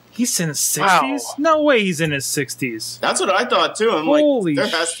 62. He's in his 60s? Wow. No way he's in his 60s. That's what I thought too. I'm Holy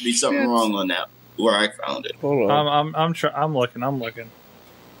like, there has to be something wrong on that where I found it. Hold on. I'm looking.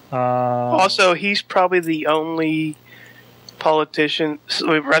 Also, he's probably the only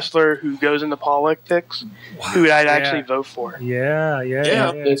wrestler who goes into politics who I'd actually vote for. Yeah.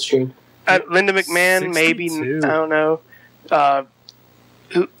 That's true. Linda McMahon, 62. maybe, I don't know.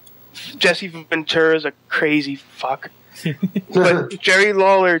 Jesse Ventura's a crazy fuck. But Jerry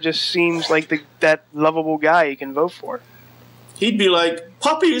Lawler just seems like that lovable guy you can vote for. He'd be like,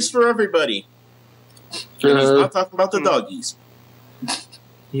 puppies for everybody. And he's not talking about the doggies.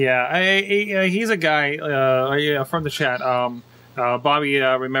 Yeah, he's a guy from the chat. Bobby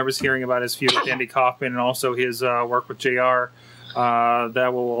remembers hearing about his feud with Andy Kaufman and also his work with JR.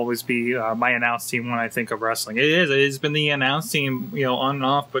 That will always be my announce team when I think of wrestling. It's been the announce team, on and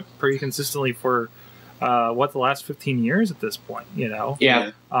off, but pretty consistently for the last 15 years at this point.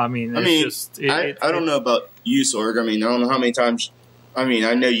 Yeah. I mean, I don't know about you, Sorg. I mean, I don't know how many times. I mean,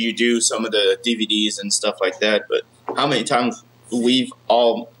 I know you do some of the DVDs and stuff like that, but how many times we've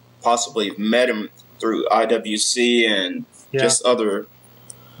all possibly met him through IWC and just other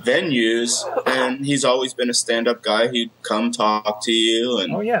venues, and he's always been a stand-up guy. He'd come talk to you.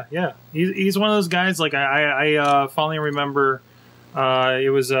 And he's one of those guys. Like I fondly remember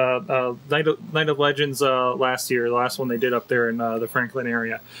it was Night of Legends last year, the last one they did up there in the Franklin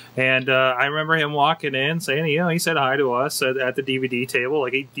area, and I remember him walking in saying, he said hi to us at the DVD table,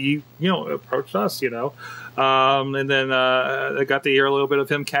 like he approached us, and then I got to hear a little bit of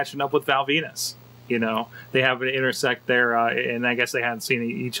him catching up with Val Venus. They have an intersect there, and I guess they hadn't seen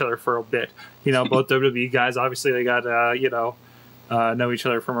each other for a bit. Both WWE guys, obviously, they got know each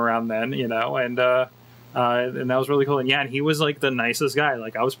other from around then. And that was really cool. And he was like the nicest guy.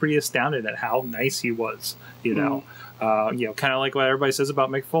 Like I was pretty astounded at how nice he was. Kind of like what everybody says about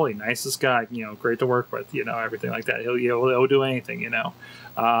Mick Foley, nicest guy. Great to work with. Everything like that. He'll do anything. And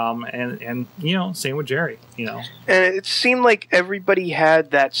same with Jerry. And it seemed like everybody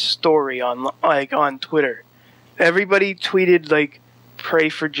had that story on Twitter. Everybody tweeted like pray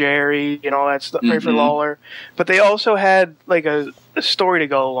for Jerry and all that stuff, pray for Lawler, but they also had like a story to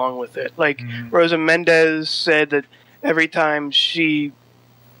go along with it. Like Rosa Mendez said that every time she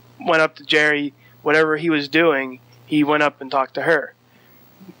went up to Jerry, whatever he was doing, he went up and talked to her.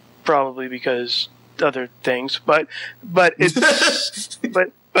 Probably because other things, but it's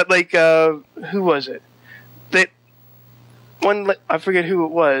but like who was it? I forget who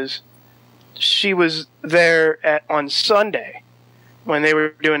it was. She was there on Sunday when they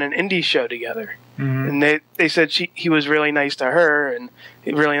were doing an indie show together. And they said he was really nice to her and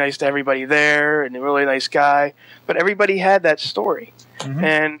really nice to everybody there and a really nice guy. But everybody had that story.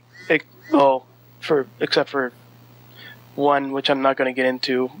 And except for one, which I'm not going to get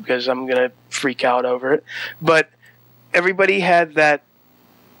into because I'm going to freak out over it. But everybody had that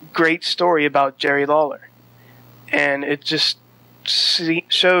great story about Jerry Lawler. And it just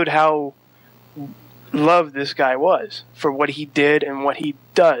showed how loved this guy was for what he did and what he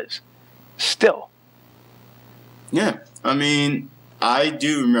does still. Yeah, I mean, I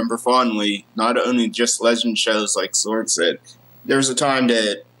do remember fondly not only just legend shows like Sorg said. There was a time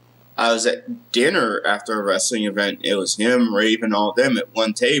that I was at dinner after a wrestling event. It was him, Raven, all them at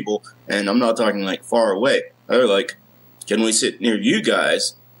one table, and I'm not talking like far away. They were like, "Can we sit near you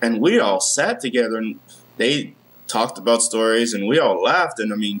guys?" And we all sat together, and they talked about stories, and we all laughed.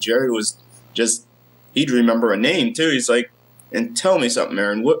 And I mean, Jerry was just, he'd remember a name too. He's like, "And tell me something,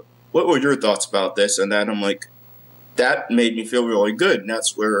 Aaron. What were your thoughts about this and that?" I'm like, that made me feel really good, and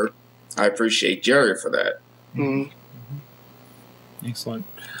that's where I appreciate Jerry for that. Excellent.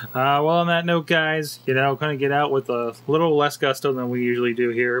 Well, on that note, guys, kind of get out with a little less gusto than we usually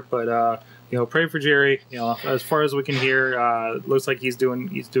do here, but pray for Jerry. As far as we can hear, looks like he's doing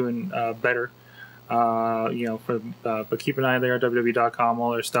better. But keep an eye there at WWE.com,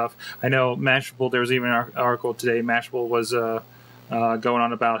 all their stuff. I know Mashable. There was even an article today. Mashable was going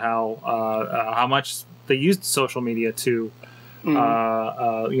on about how much they used social media to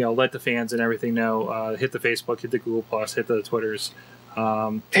let the fans and everything know. Hit the Facebook, hit the Google Plus, hit the Twitters.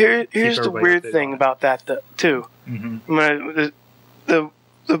 Here's the weird thing about that too. The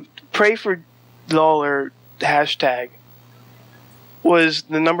Pray for Lawler hashtag was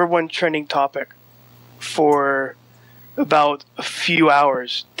the #1 trending topic for about a few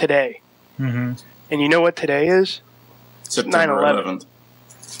hours today. And you know what today is? September 11th.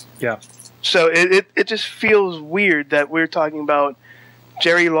 Yeah. So it just feels weird that we're talking about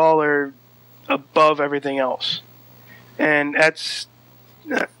Jerry Lawler above everything else, and that's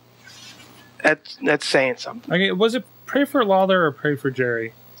saying something. Okay, was it Pray for Lawler or Pray for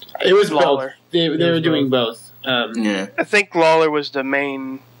Jerry? It was Lawler. both. They were doing both. Yeah, I think Lawler was the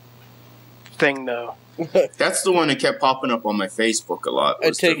main thing, though. that's the one that kept popping up on my Facebook a lot.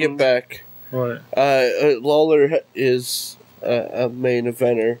 I take it back. What? Lawler is a main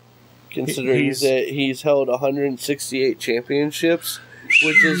eventer, considering that he's held 168 championships,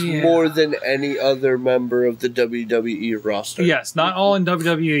 which is more than any other member of the WWE roster. Yes, not all in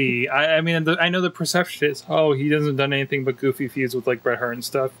WWE. I mean, I know the perception is, he hasn't done anything but goofy feuds with like Bret Hart and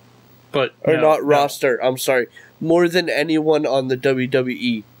stuff. But roster. I'm sorry, more than anyone on the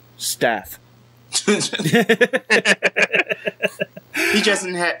WWE staff. He just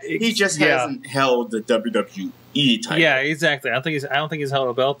hasn't held the WWE title. Yeah, exactly. I don't think he's held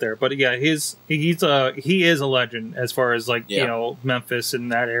a belt there. But yeah, he is a legend as far as Memphis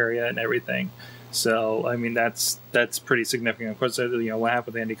and that area and everything. So I mean that's pretty significant. Of course, what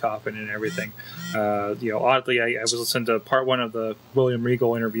happened with Andy Kaufman and everything. Oddly, I was listening to part 1 of the William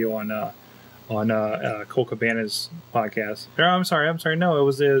Regal interview on Cole Cabana's podcast. I'm sorry. No, it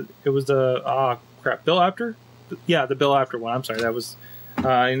was the Bill Apter. Yeah, the Bill Apter one. I'm sorry. That was,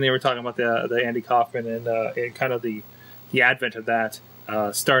 and they were talking about the Andy Kaufman and kind of the advent of that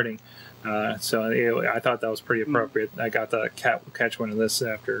starting. So I thought that was pretty appropriate. I got to catch one of this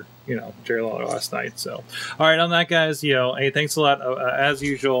after Jerry Lawler last night. So all right, on that, guys. Hey, thanks a lot as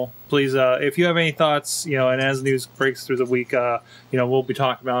usual. Please, if you have any thoughts, and as news breaks through the week, we'll be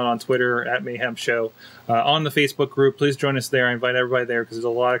talking about it on Twitter at Mayhem Show, on the Facebook group. Please join us there. I invite everybody there because there's a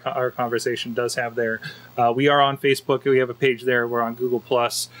lot of our conversation does have there. We are on Facebook. We have a page there. We're on Google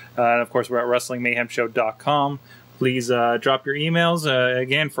Plus, and of course we're at WrestlingMayhemShow.com. Please drop your emails,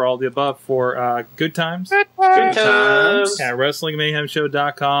 again, for all the above, for good times. Good times. At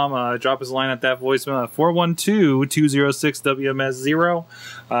WrestlingMayhemShow.com. Drop us a line at that voicemail at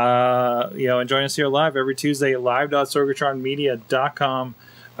 412-206-WMS0. And join us here live every Tuesday at live.sorgatronmedia.com.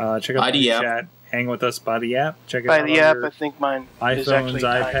 Check out the chat. Hang with us by the app. Check it out. By the app, I think mine iPhones,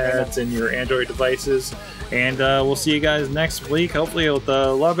 iPads, and your Android devices. And we'll see you guys next week, hopefully with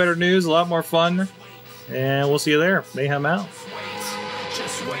a lot better news, a lot more fun. And we'll see you there. Mayhem out.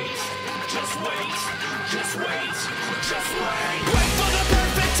 Just wait. Wait for the